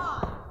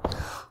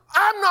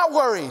 I'm not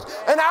worried.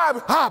 And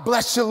I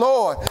bless you,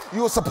 Lord.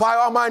 You will supply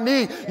all my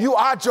need. You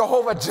are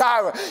Jehovah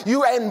Jireh.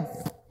 And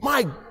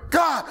my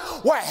God,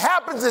 what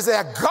happens is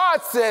that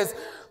God says,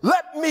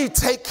 let me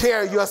take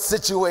care of your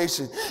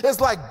situation.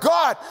 It's like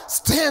God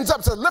stands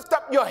up to lift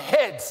up your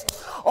heads,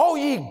 O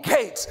ye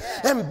gates,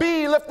 and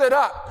be lifted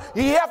up.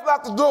 Ye have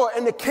out the door,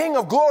 and the King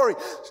of glory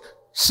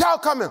shall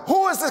come in.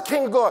 Who is the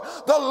King of glory?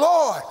 The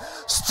Lord,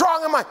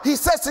 strong and mighty. He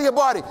says to your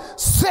body,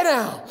 sit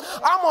down.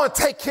 I'm going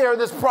to take care of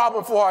this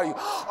problem for you.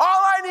 All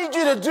I need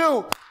you to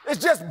do is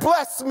just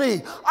bless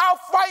me. I'll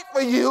fight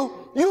for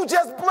you. You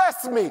just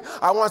bless me.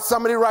 I want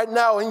somebody right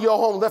now in your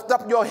home, lift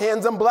up your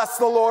hands and bless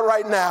the Lord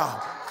right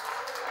now.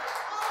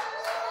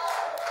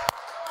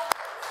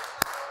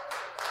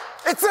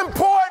 It's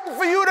important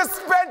for you to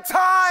spend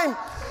time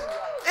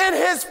in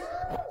his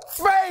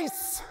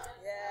face.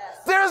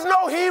 There's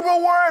no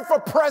Hebrew word for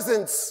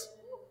presence.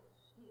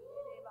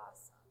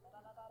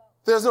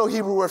 There's no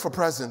Hebrew word for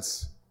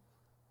presence.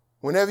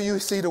 Whenever you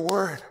see the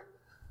word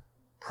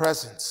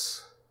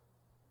presence,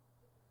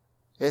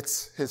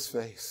 it's his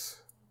face.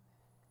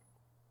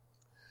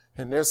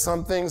 And there's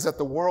some things that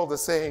the world is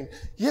saying,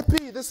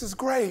 yippee, this is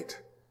great.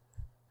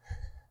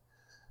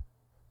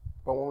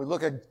 But when we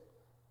look at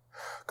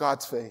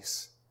God's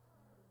face,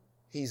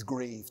 he's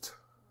grieved.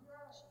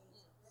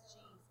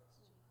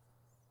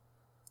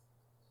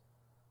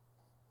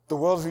 The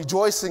world's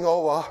rejoicing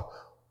over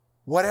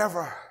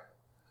whatever.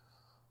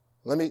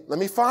 Let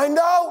me find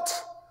out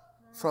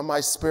from my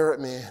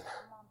spirit man.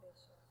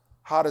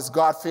 How does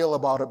God feel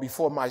about it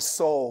before my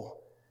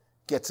soul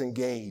gets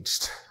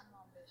engaged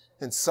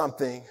in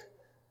something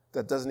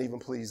that doesn't even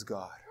please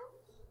God?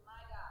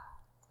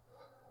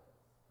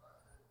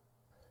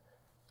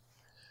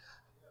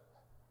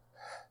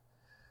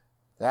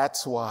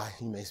 That's why,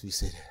 you may be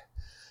seated.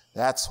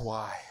 That's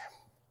why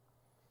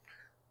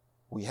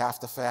we have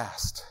to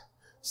fast.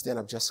 Stand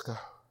up, Jessica.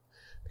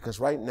 Because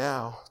right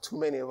now, too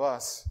many of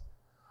us,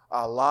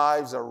 our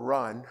lives are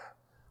run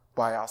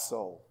by our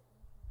soul.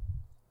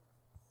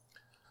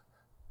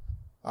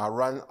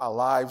 Our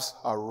lives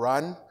are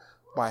run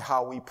by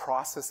how we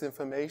process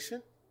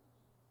information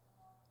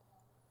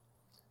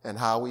and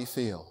how we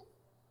feel.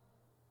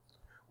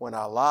 When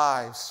our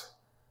lives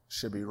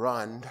should be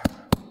run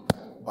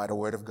by the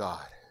Word of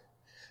God.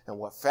 And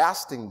what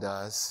fasting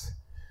does,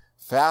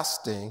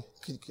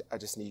 I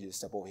just need you to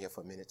step over here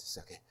for a minute, just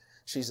a second.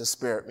 She's a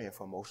spirit man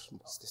for most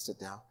of us to sit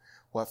down.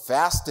 What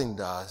fasting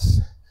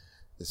does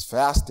is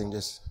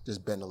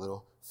just bend a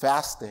little.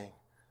 Fasting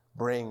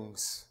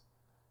brings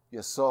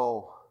your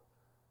soul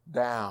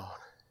down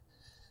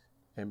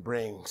and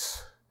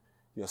brings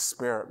your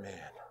spirit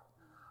man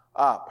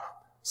up,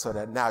 so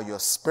that now your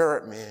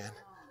spirit man,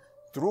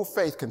 through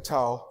faith, can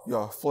tell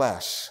your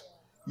flesh,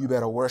 you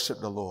better worship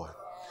the Lord.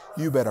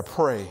 You better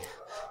pray.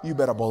 You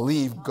better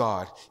believe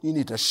God. You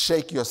need to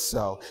shake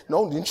yourself.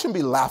 No, you shouldn't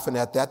be laughing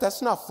at that.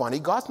 That's not funny.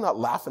 God's not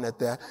laughing at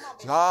that.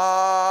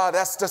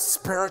 That's the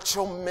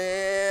spiritual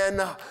man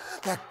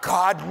that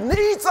God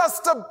needs us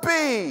to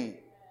be.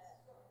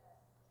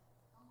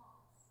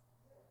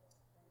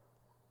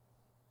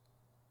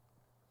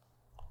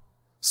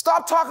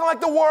 Stop talking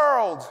like the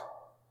world.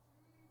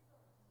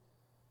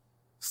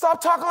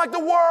 Stop talking like the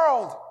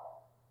world.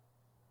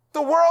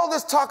 The world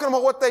is talking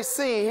about what they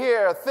see,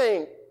 hear,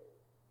 think,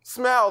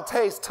 smell,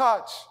 taste,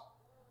 touch.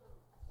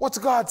 What's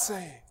God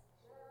saying?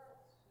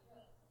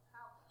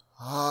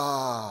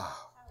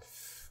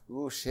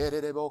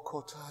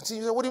 See,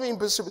 what do you mean,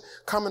 Bishop?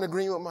 Come in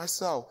agreement with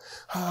myself.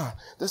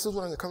 This is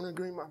what I'm coming to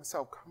agree with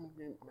myself. Come in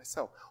agreement with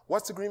myself.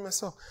 What's agreeing with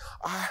myself?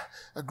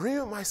 Agreeing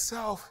with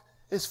myself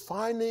is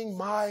finding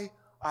my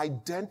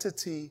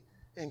identity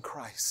in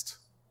Christ.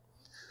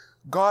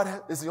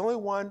 God is the only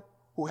one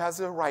who has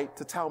the right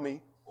to tell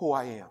me who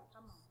I am.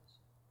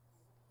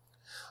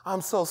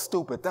 I'm so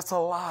stupid. That's a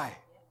lie.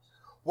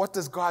 What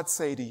does God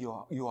say to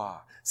you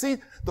are? See,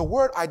 the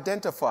word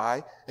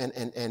identify, and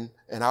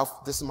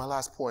this is my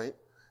last point,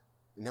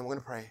 and then we're going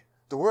to pray.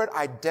 The word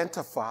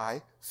identify,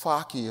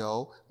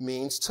 phakio,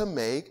 means to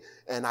make,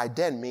 and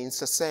ident means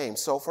the same.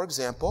 So, for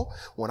example,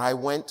 when I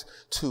went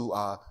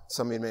to,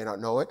 some of you may not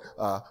know it,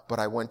 but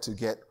I went to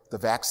get the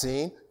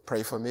vaccine.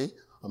 Pray for me.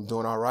 I'm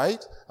doing all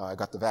right. I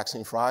got the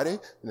vaccine Friday,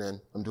 and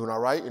then I'm doing all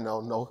right.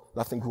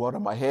 Nothing grew out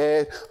of my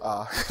head.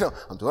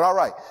 I'm doing all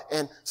right.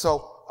 And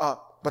so,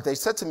 but they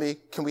said to me,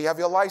 "Can we have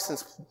your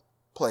license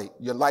plate?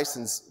 Your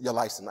license, not your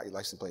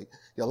license plate,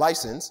 your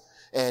license."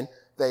 And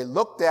they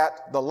looked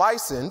at the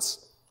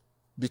license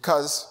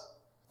because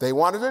they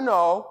wanted to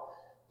know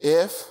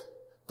if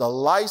the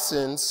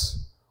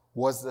license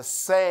was the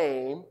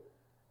same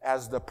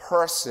as the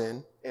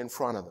person in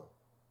front of them.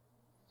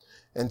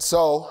 And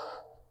so,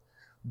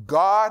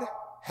 God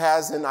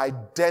has an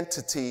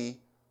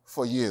identity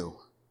for you.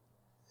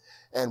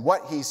 And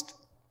what he's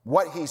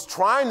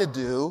trying to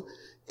do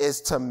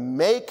is to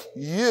make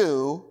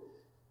you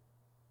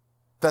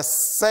the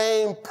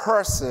same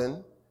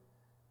person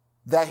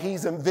that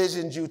he's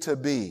envisioned you to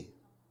be.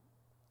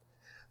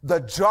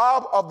 The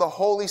job of the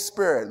Holy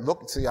Spirit,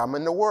 I'm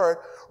in the Word,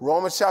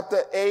 Romans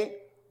chapter 8,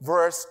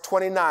 verse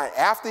 29.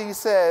 After he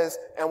says,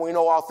 and we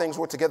know all things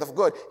work together for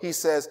good, he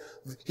says,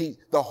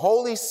 the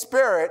Holy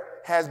Spirit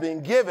has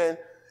been given,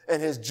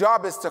 and his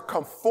job is to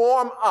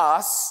conform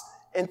us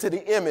into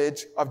the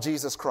image of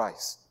Jesus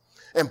Christ.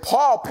 And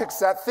Paul picks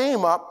that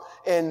theme up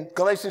in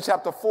Galatians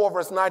chapter 4,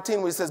 verse 19,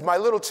 where he says, "My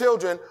little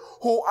children,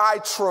 who I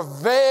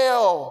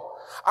travail,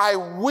 I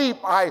weep,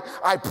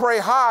 I pray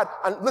hard,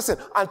 and listen,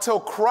 until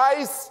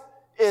Christ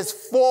is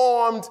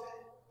formed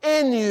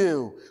in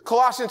you."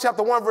 Colossians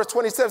chapter 1, verse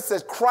 27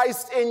 says,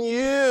 "Christ in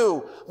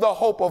you, the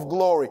hope of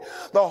glory."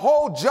 The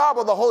whole job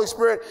of the Holy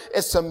Spirit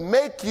is to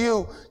make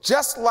you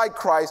just like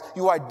Christ.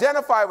 You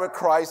identify with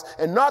Christ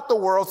and not the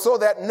world, so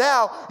that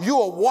now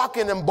you are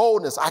walking in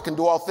boldness. I can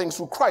do all things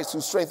through Christ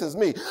who strengthens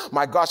me.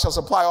 My God shall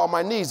supply all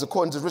my needs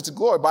according to his riches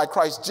glory by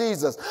Christ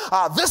Jesus.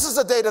 This is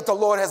the day that the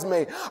Lord has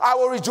made. I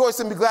will rejoice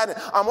and be glad in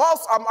it.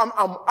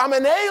 I'm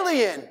an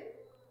alien.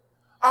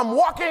 I'm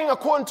walking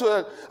according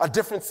to a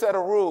different set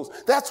of rules.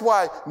 That's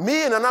why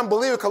me and an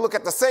unbeliever can look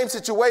at the same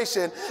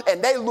situation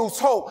and they lose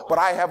hope, but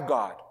I have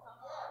God.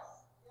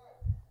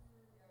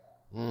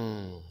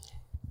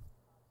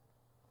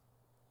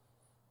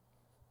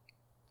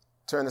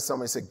 Turn to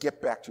somebody and say,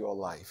 "Get back your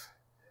life."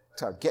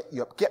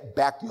 Get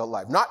back your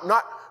life.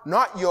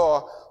 Not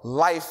your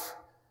life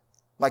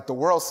like the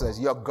world says,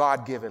 your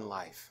God-given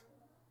life.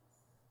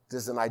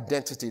 There's an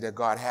identity that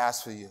God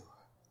has for you.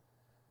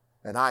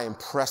 And I am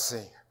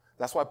pressing.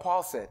 That's why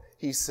Paul said,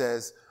 he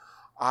says,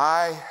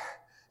 I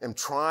am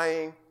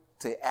trying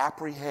to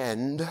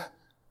apprehend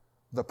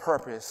the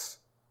purpose,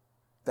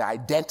 the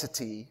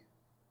identity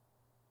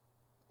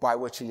by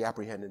which he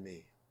apprehended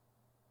me.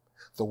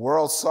 The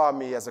world saw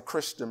me as a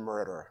Christian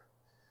murderer.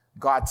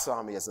 God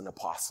saw me as an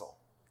apostle.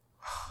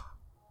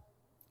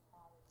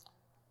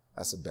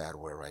 That's a bad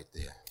word right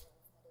there.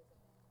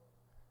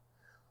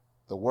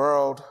 The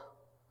world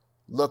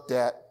looked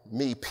at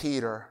me,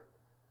 Peter,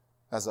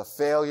 as a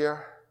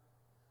failure,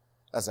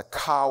 as a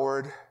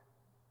coward,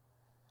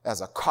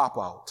 as a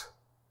cop-out.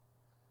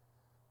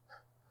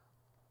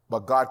 But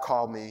God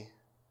called me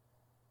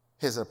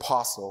his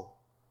apostle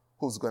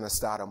who's going to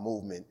start a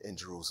movement in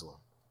Jerusalem.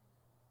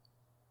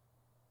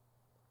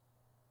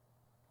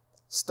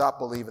 Stop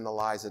believing the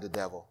lies of the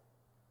devil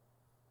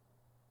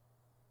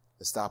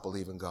and stop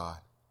believing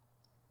God.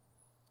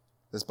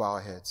 Let's bow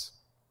our heads.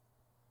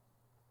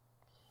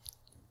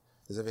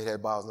 As every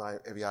head bows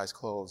and every eye's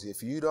closed.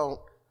 If you don't,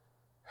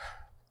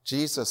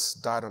 Jesus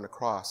died on the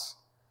cross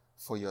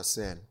for your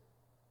sin.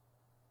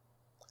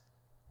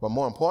 But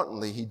more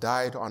importantly, he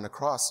died on the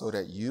cross so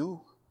that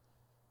you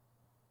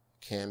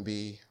can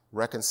be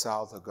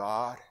reconciled to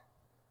God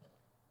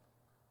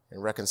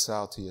and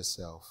reconciled to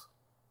yourself.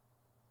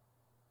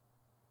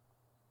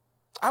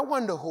 I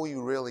wonder who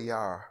you really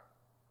are.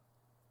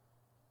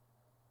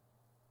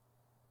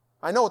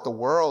 I know what the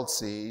world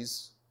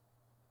sees.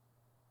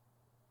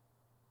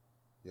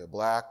 You're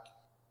black,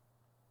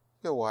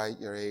 you're white,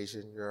 you're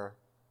Asian, you're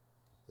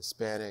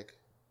Hispanic,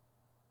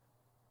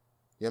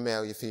 you're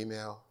male, you're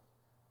female.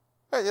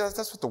 Yeah,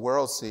 that's what the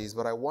world sees,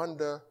 but I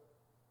wonder,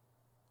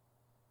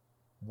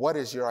 what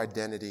is your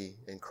identity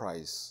in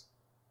Christ?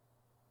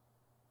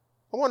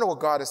 I wonder what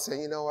God is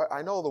saying. You know what?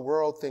 I know the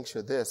world thinks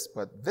you're this,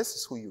 but this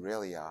is who you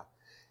really are.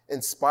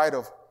 In spite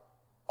of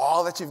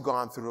all that you've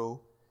gone through,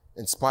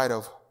 in spite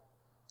of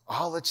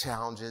all the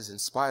challenges, in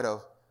spite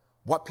of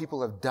what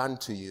people have done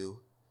to you,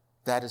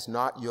 that is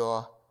not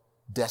your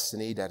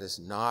destiny. That is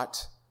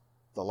not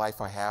the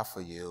life I have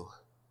for you.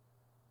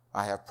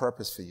 I have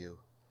purpose for you.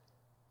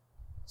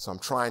 So I'm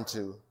trying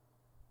to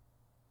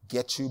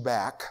get you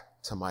back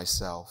to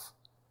myself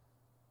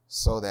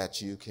so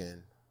that you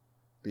can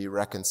be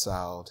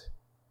reconciled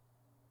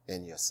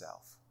in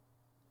yourself.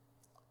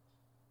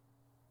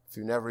 If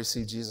you've never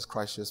received Jesus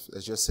Christ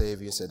as your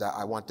Savior and said,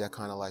 I want that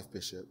kind of life,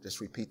 Bishop, just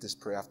repeat this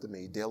prayer after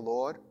me. Dear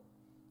Lord,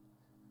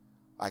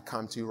 I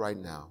come to you right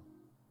now,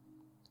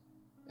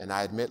 and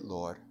I admit,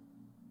 Lord,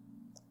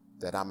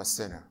 that I'm a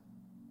sinner.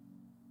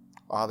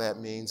 All that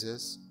means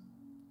is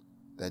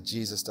that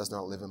Jesus does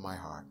not live in my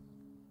heart.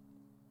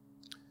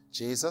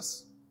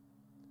 Jesus,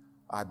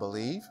 I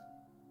believe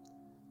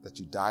that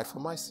you died for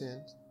my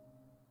sins.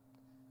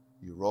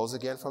 You rose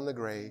again from the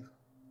grave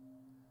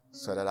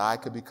so that I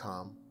could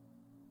become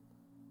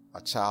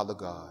a child of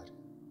God.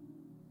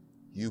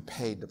 You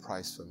paid the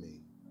price for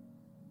me.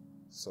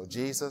 So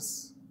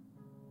Jesus,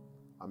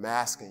 I'm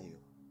asking you,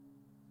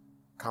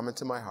 come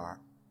into my heart,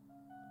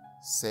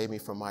 save me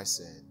from my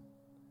sin,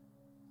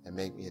 and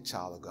make me a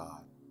child of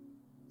God.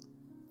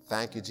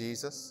 Thank you,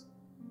 Jesus,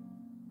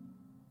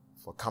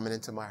 for coming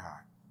into my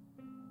heart.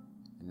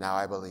 And now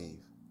I believe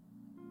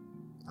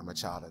I'm a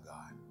child of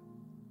God.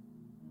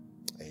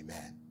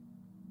 Amen.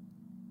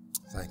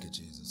 Thank you,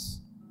 Jesus.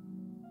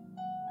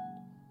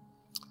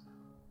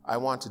 I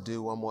want to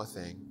do one more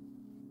thing.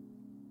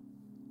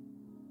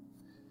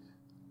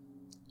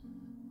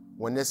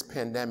 When this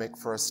pandemic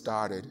first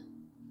started,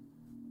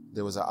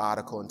 there was an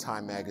article in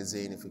Time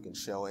magazine, if we can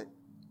show it,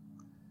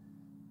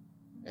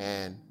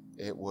 and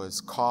it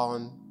was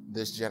calling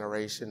this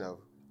generation of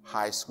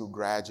high school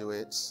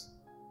graduates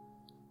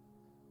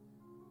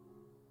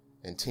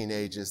and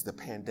teenagers the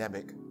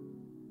pandemic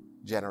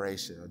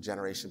generation, or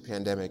generation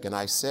pandemic. And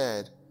I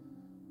said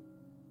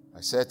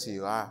to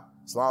you,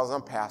 as long as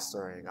I'm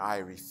pastoring, I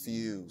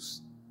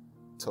refuse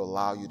to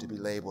allow you to be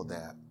labeled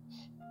that.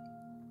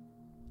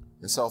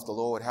 And so if the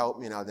Lord would help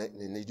me, and I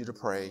need you to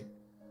pray,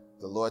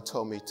 the Lord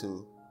told me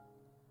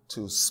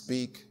to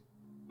speak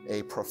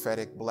a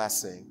prophetic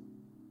blessing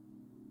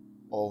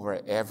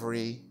over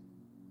every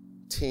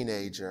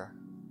teenager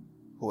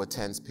who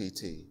attends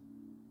PT,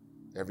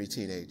 every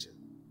teenager.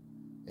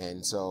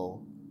 And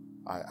so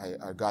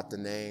I got the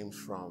names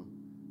from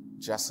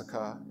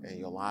Jessica and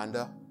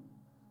Yolanda,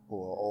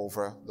 who are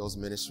over those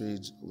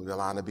ministries,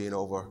 Yolanda being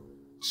over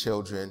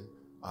children,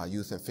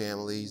 youth and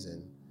families,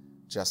 and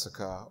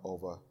Jessica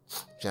over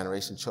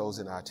Generation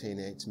Chosen, our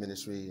teenage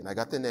ministry. And I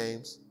got the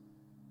names.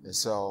 And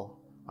so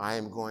I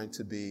am going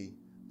to be,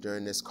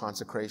 during this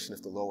consecration,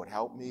 if the Lord would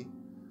help me,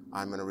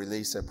 I'm going to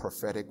release a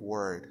prophetic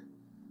word,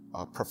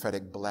 a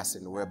prophetic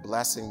blessing. The word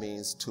blessing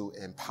means to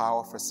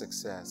empower for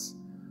success.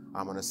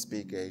 I'm going to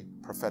speak a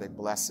prophetic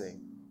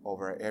blessing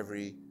over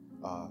every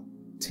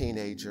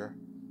teenager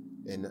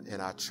in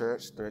our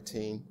church,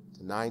 13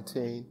 to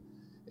 19,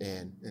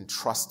 and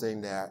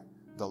trusting that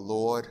the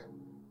Lord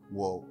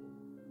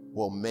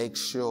will make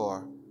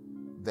sure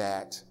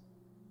that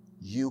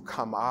you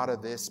come out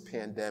of this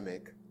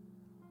pandemic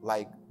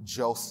like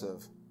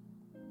Joseph,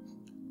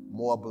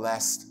 more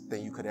blessed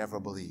than you could ever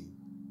believe.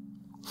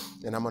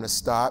 And I'm going to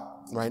start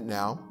right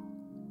now,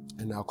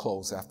 and I'll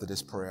close after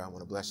this prayer. I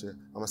want to bless you.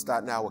 I'm going to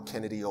start now with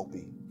Kennedy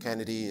Opie.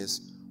 Kennedy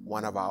is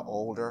one of our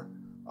older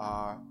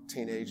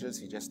teenagers.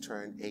 He just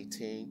turned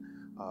 18,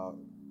 I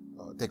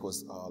think it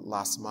was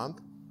last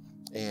month.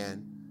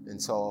 And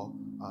so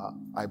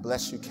I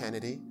bless you,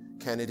 Kennedy.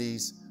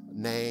 Kennedy's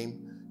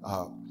name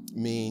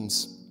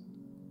means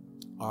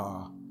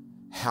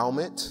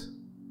helmet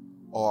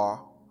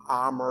or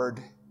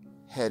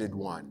armored-headed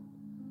one,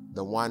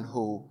 the one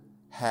who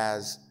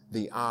has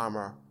the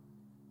armor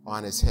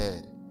on his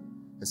head.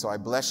 And so I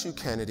bless you,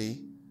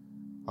 Kennedy,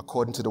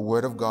 according to the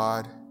word of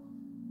God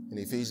in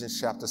Ephesians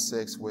chapter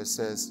 6, where it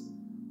says,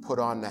 put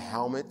on the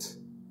helmet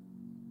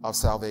of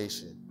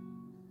salvation.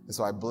 And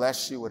so I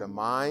bless you with a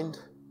mind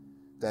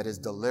that is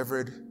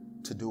delivered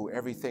to do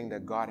everything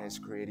that God has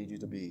created you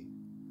to be.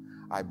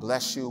 I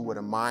bless you with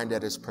a mind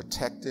that is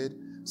protected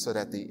so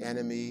that the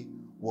enemy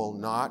will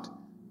not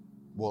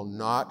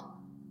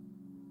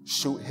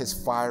shoot his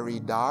fiery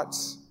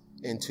darts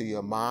into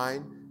your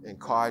mind and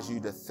cause you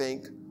to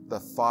think the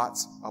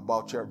thoughts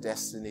about your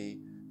destiny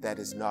that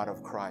is not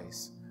of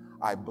Christ.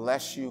 I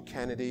bless you,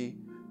 Kennedy.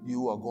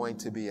 You are going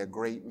to be a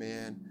great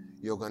man.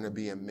 You're going to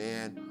be a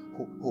man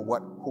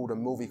who the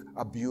movie,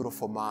 A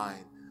Beautiful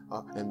Mind.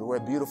 And the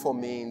word beautiful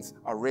means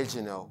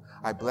original.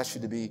 I bless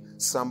you to be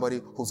somebody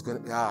who's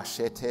going to, I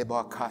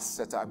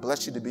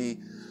bless you to be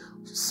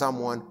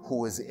someone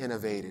who is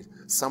innovative,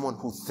 someone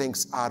who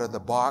thinks out of the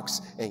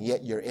box, and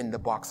yet you're in the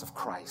box of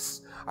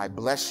Christ. I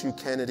bless you,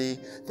 Kennedy,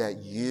 that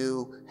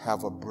you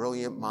have a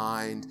brilliant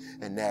mind,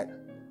 and that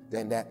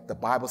the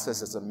Bible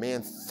says as a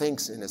man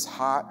thinks in his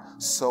heart,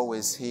 so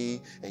is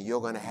he, and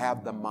you're going to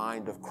have the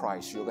mind of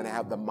Christ. You're going to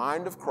have the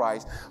mind of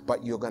Christ,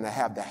 but you're going to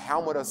have the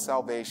helmet of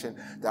salvation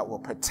that will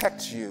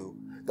protect you,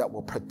 that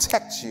will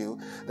protect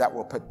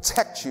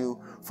you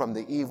from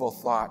the evil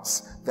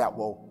thoughts that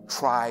will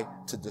try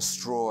to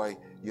destroy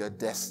your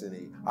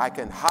destiny. I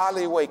can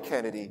hardly wait,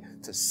 Kennedy,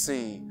 to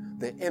see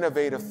the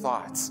innovative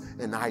thoughts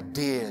and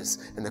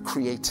ideas and the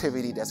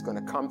creativity that's going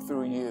to come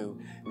through you.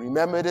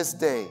 Remember this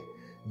day,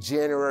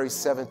 January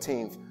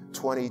 17th,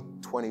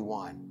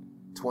 2021.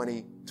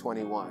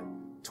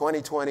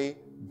 2020,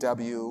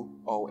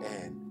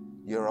 W-O-N.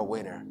 You're a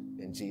winner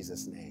in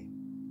Jesus' name.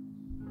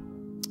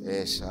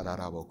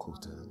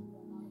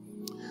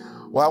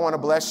 Well, I want to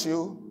bless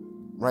you.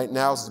 Right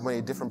now, there's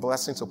many different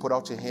blessings, so put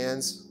out your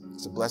hands.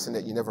 It's a blessing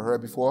that you never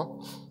heard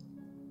before.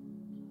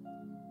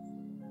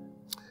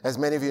 As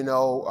many of you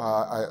know,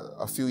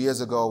 a few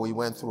years ago, we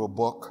went through a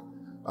book,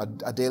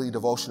 a daily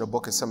devotional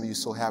book, and some of you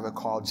still have it,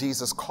 called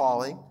Jesus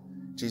Calling.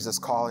 Jesus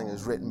Calling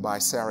is written by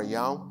Sarah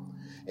Young.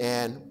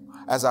 And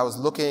as I was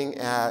looking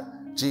at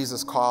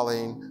Jesus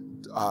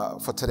Calling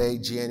for today,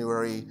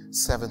 January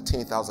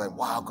 17th, I was like,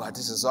 wow, God,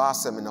 this is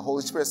awesome. And the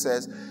Holy Spirit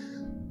says,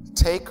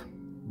 take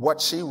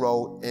what she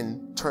wrote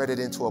and turn it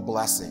into a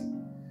blessing.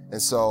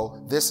 And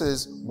so this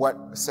is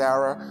what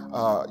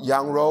Sarah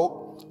Young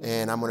wrote,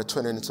 and I'm going to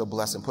turn it into a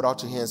blessing. Put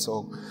out your hands.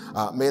 So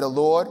may the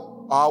Lord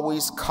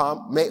always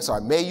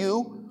may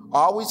you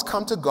always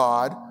come to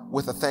God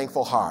with a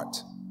thankful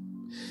heart.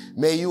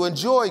 May you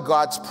enjoy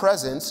God's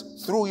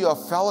presence through your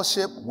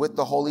fellowship with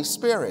the Holy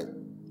Spirit.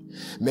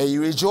 May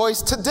you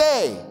rejoice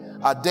today,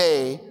 a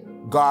day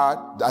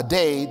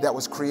that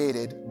was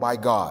created by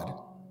God.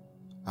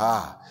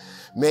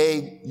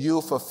 May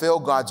you fulfill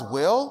God's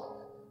will,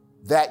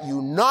 that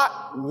you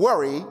not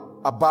worry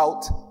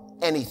about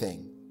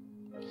anything.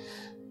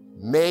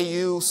 May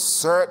you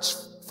search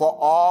for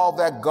all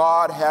that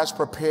God has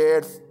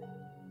prepared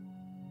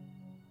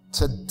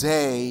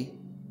today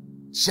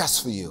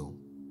just for you.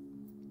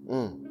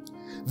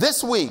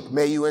 This week,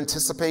 may you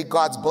anticipate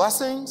God's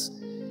blessings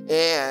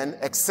and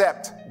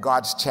accept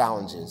God's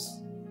challenges.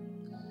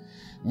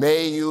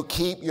 May you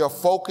keep your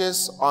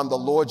focus on the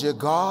Lord your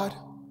God.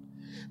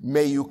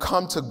 May you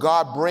come to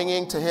God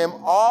bringing to him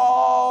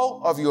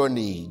all of your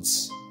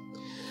needs.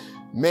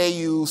 May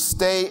you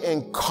stay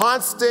in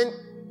constant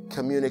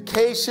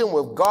communication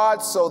with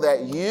God so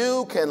that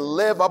you can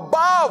live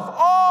above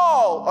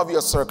all of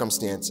your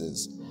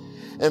circumstances.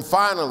 And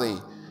finally,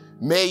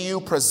 may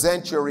you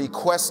present your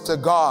request to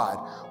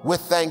God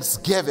with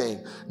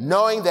thanksgiving,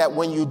 knowing that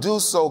when you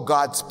do so,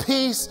 God's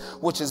peace,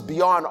 which is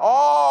beyond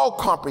all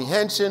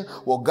comprehension,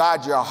 will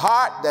guard your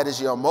heart, that is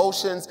your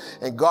emotions,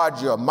 and guard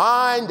your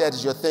mind, that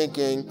is your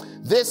thinking,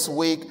 this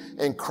week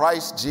in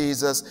Christ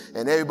Jesus.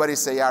 And everybody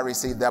say, I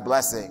received that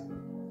blessing.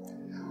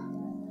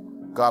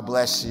 God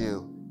bless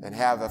you, and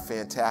have a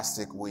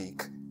fantastic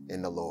week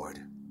in the Lord.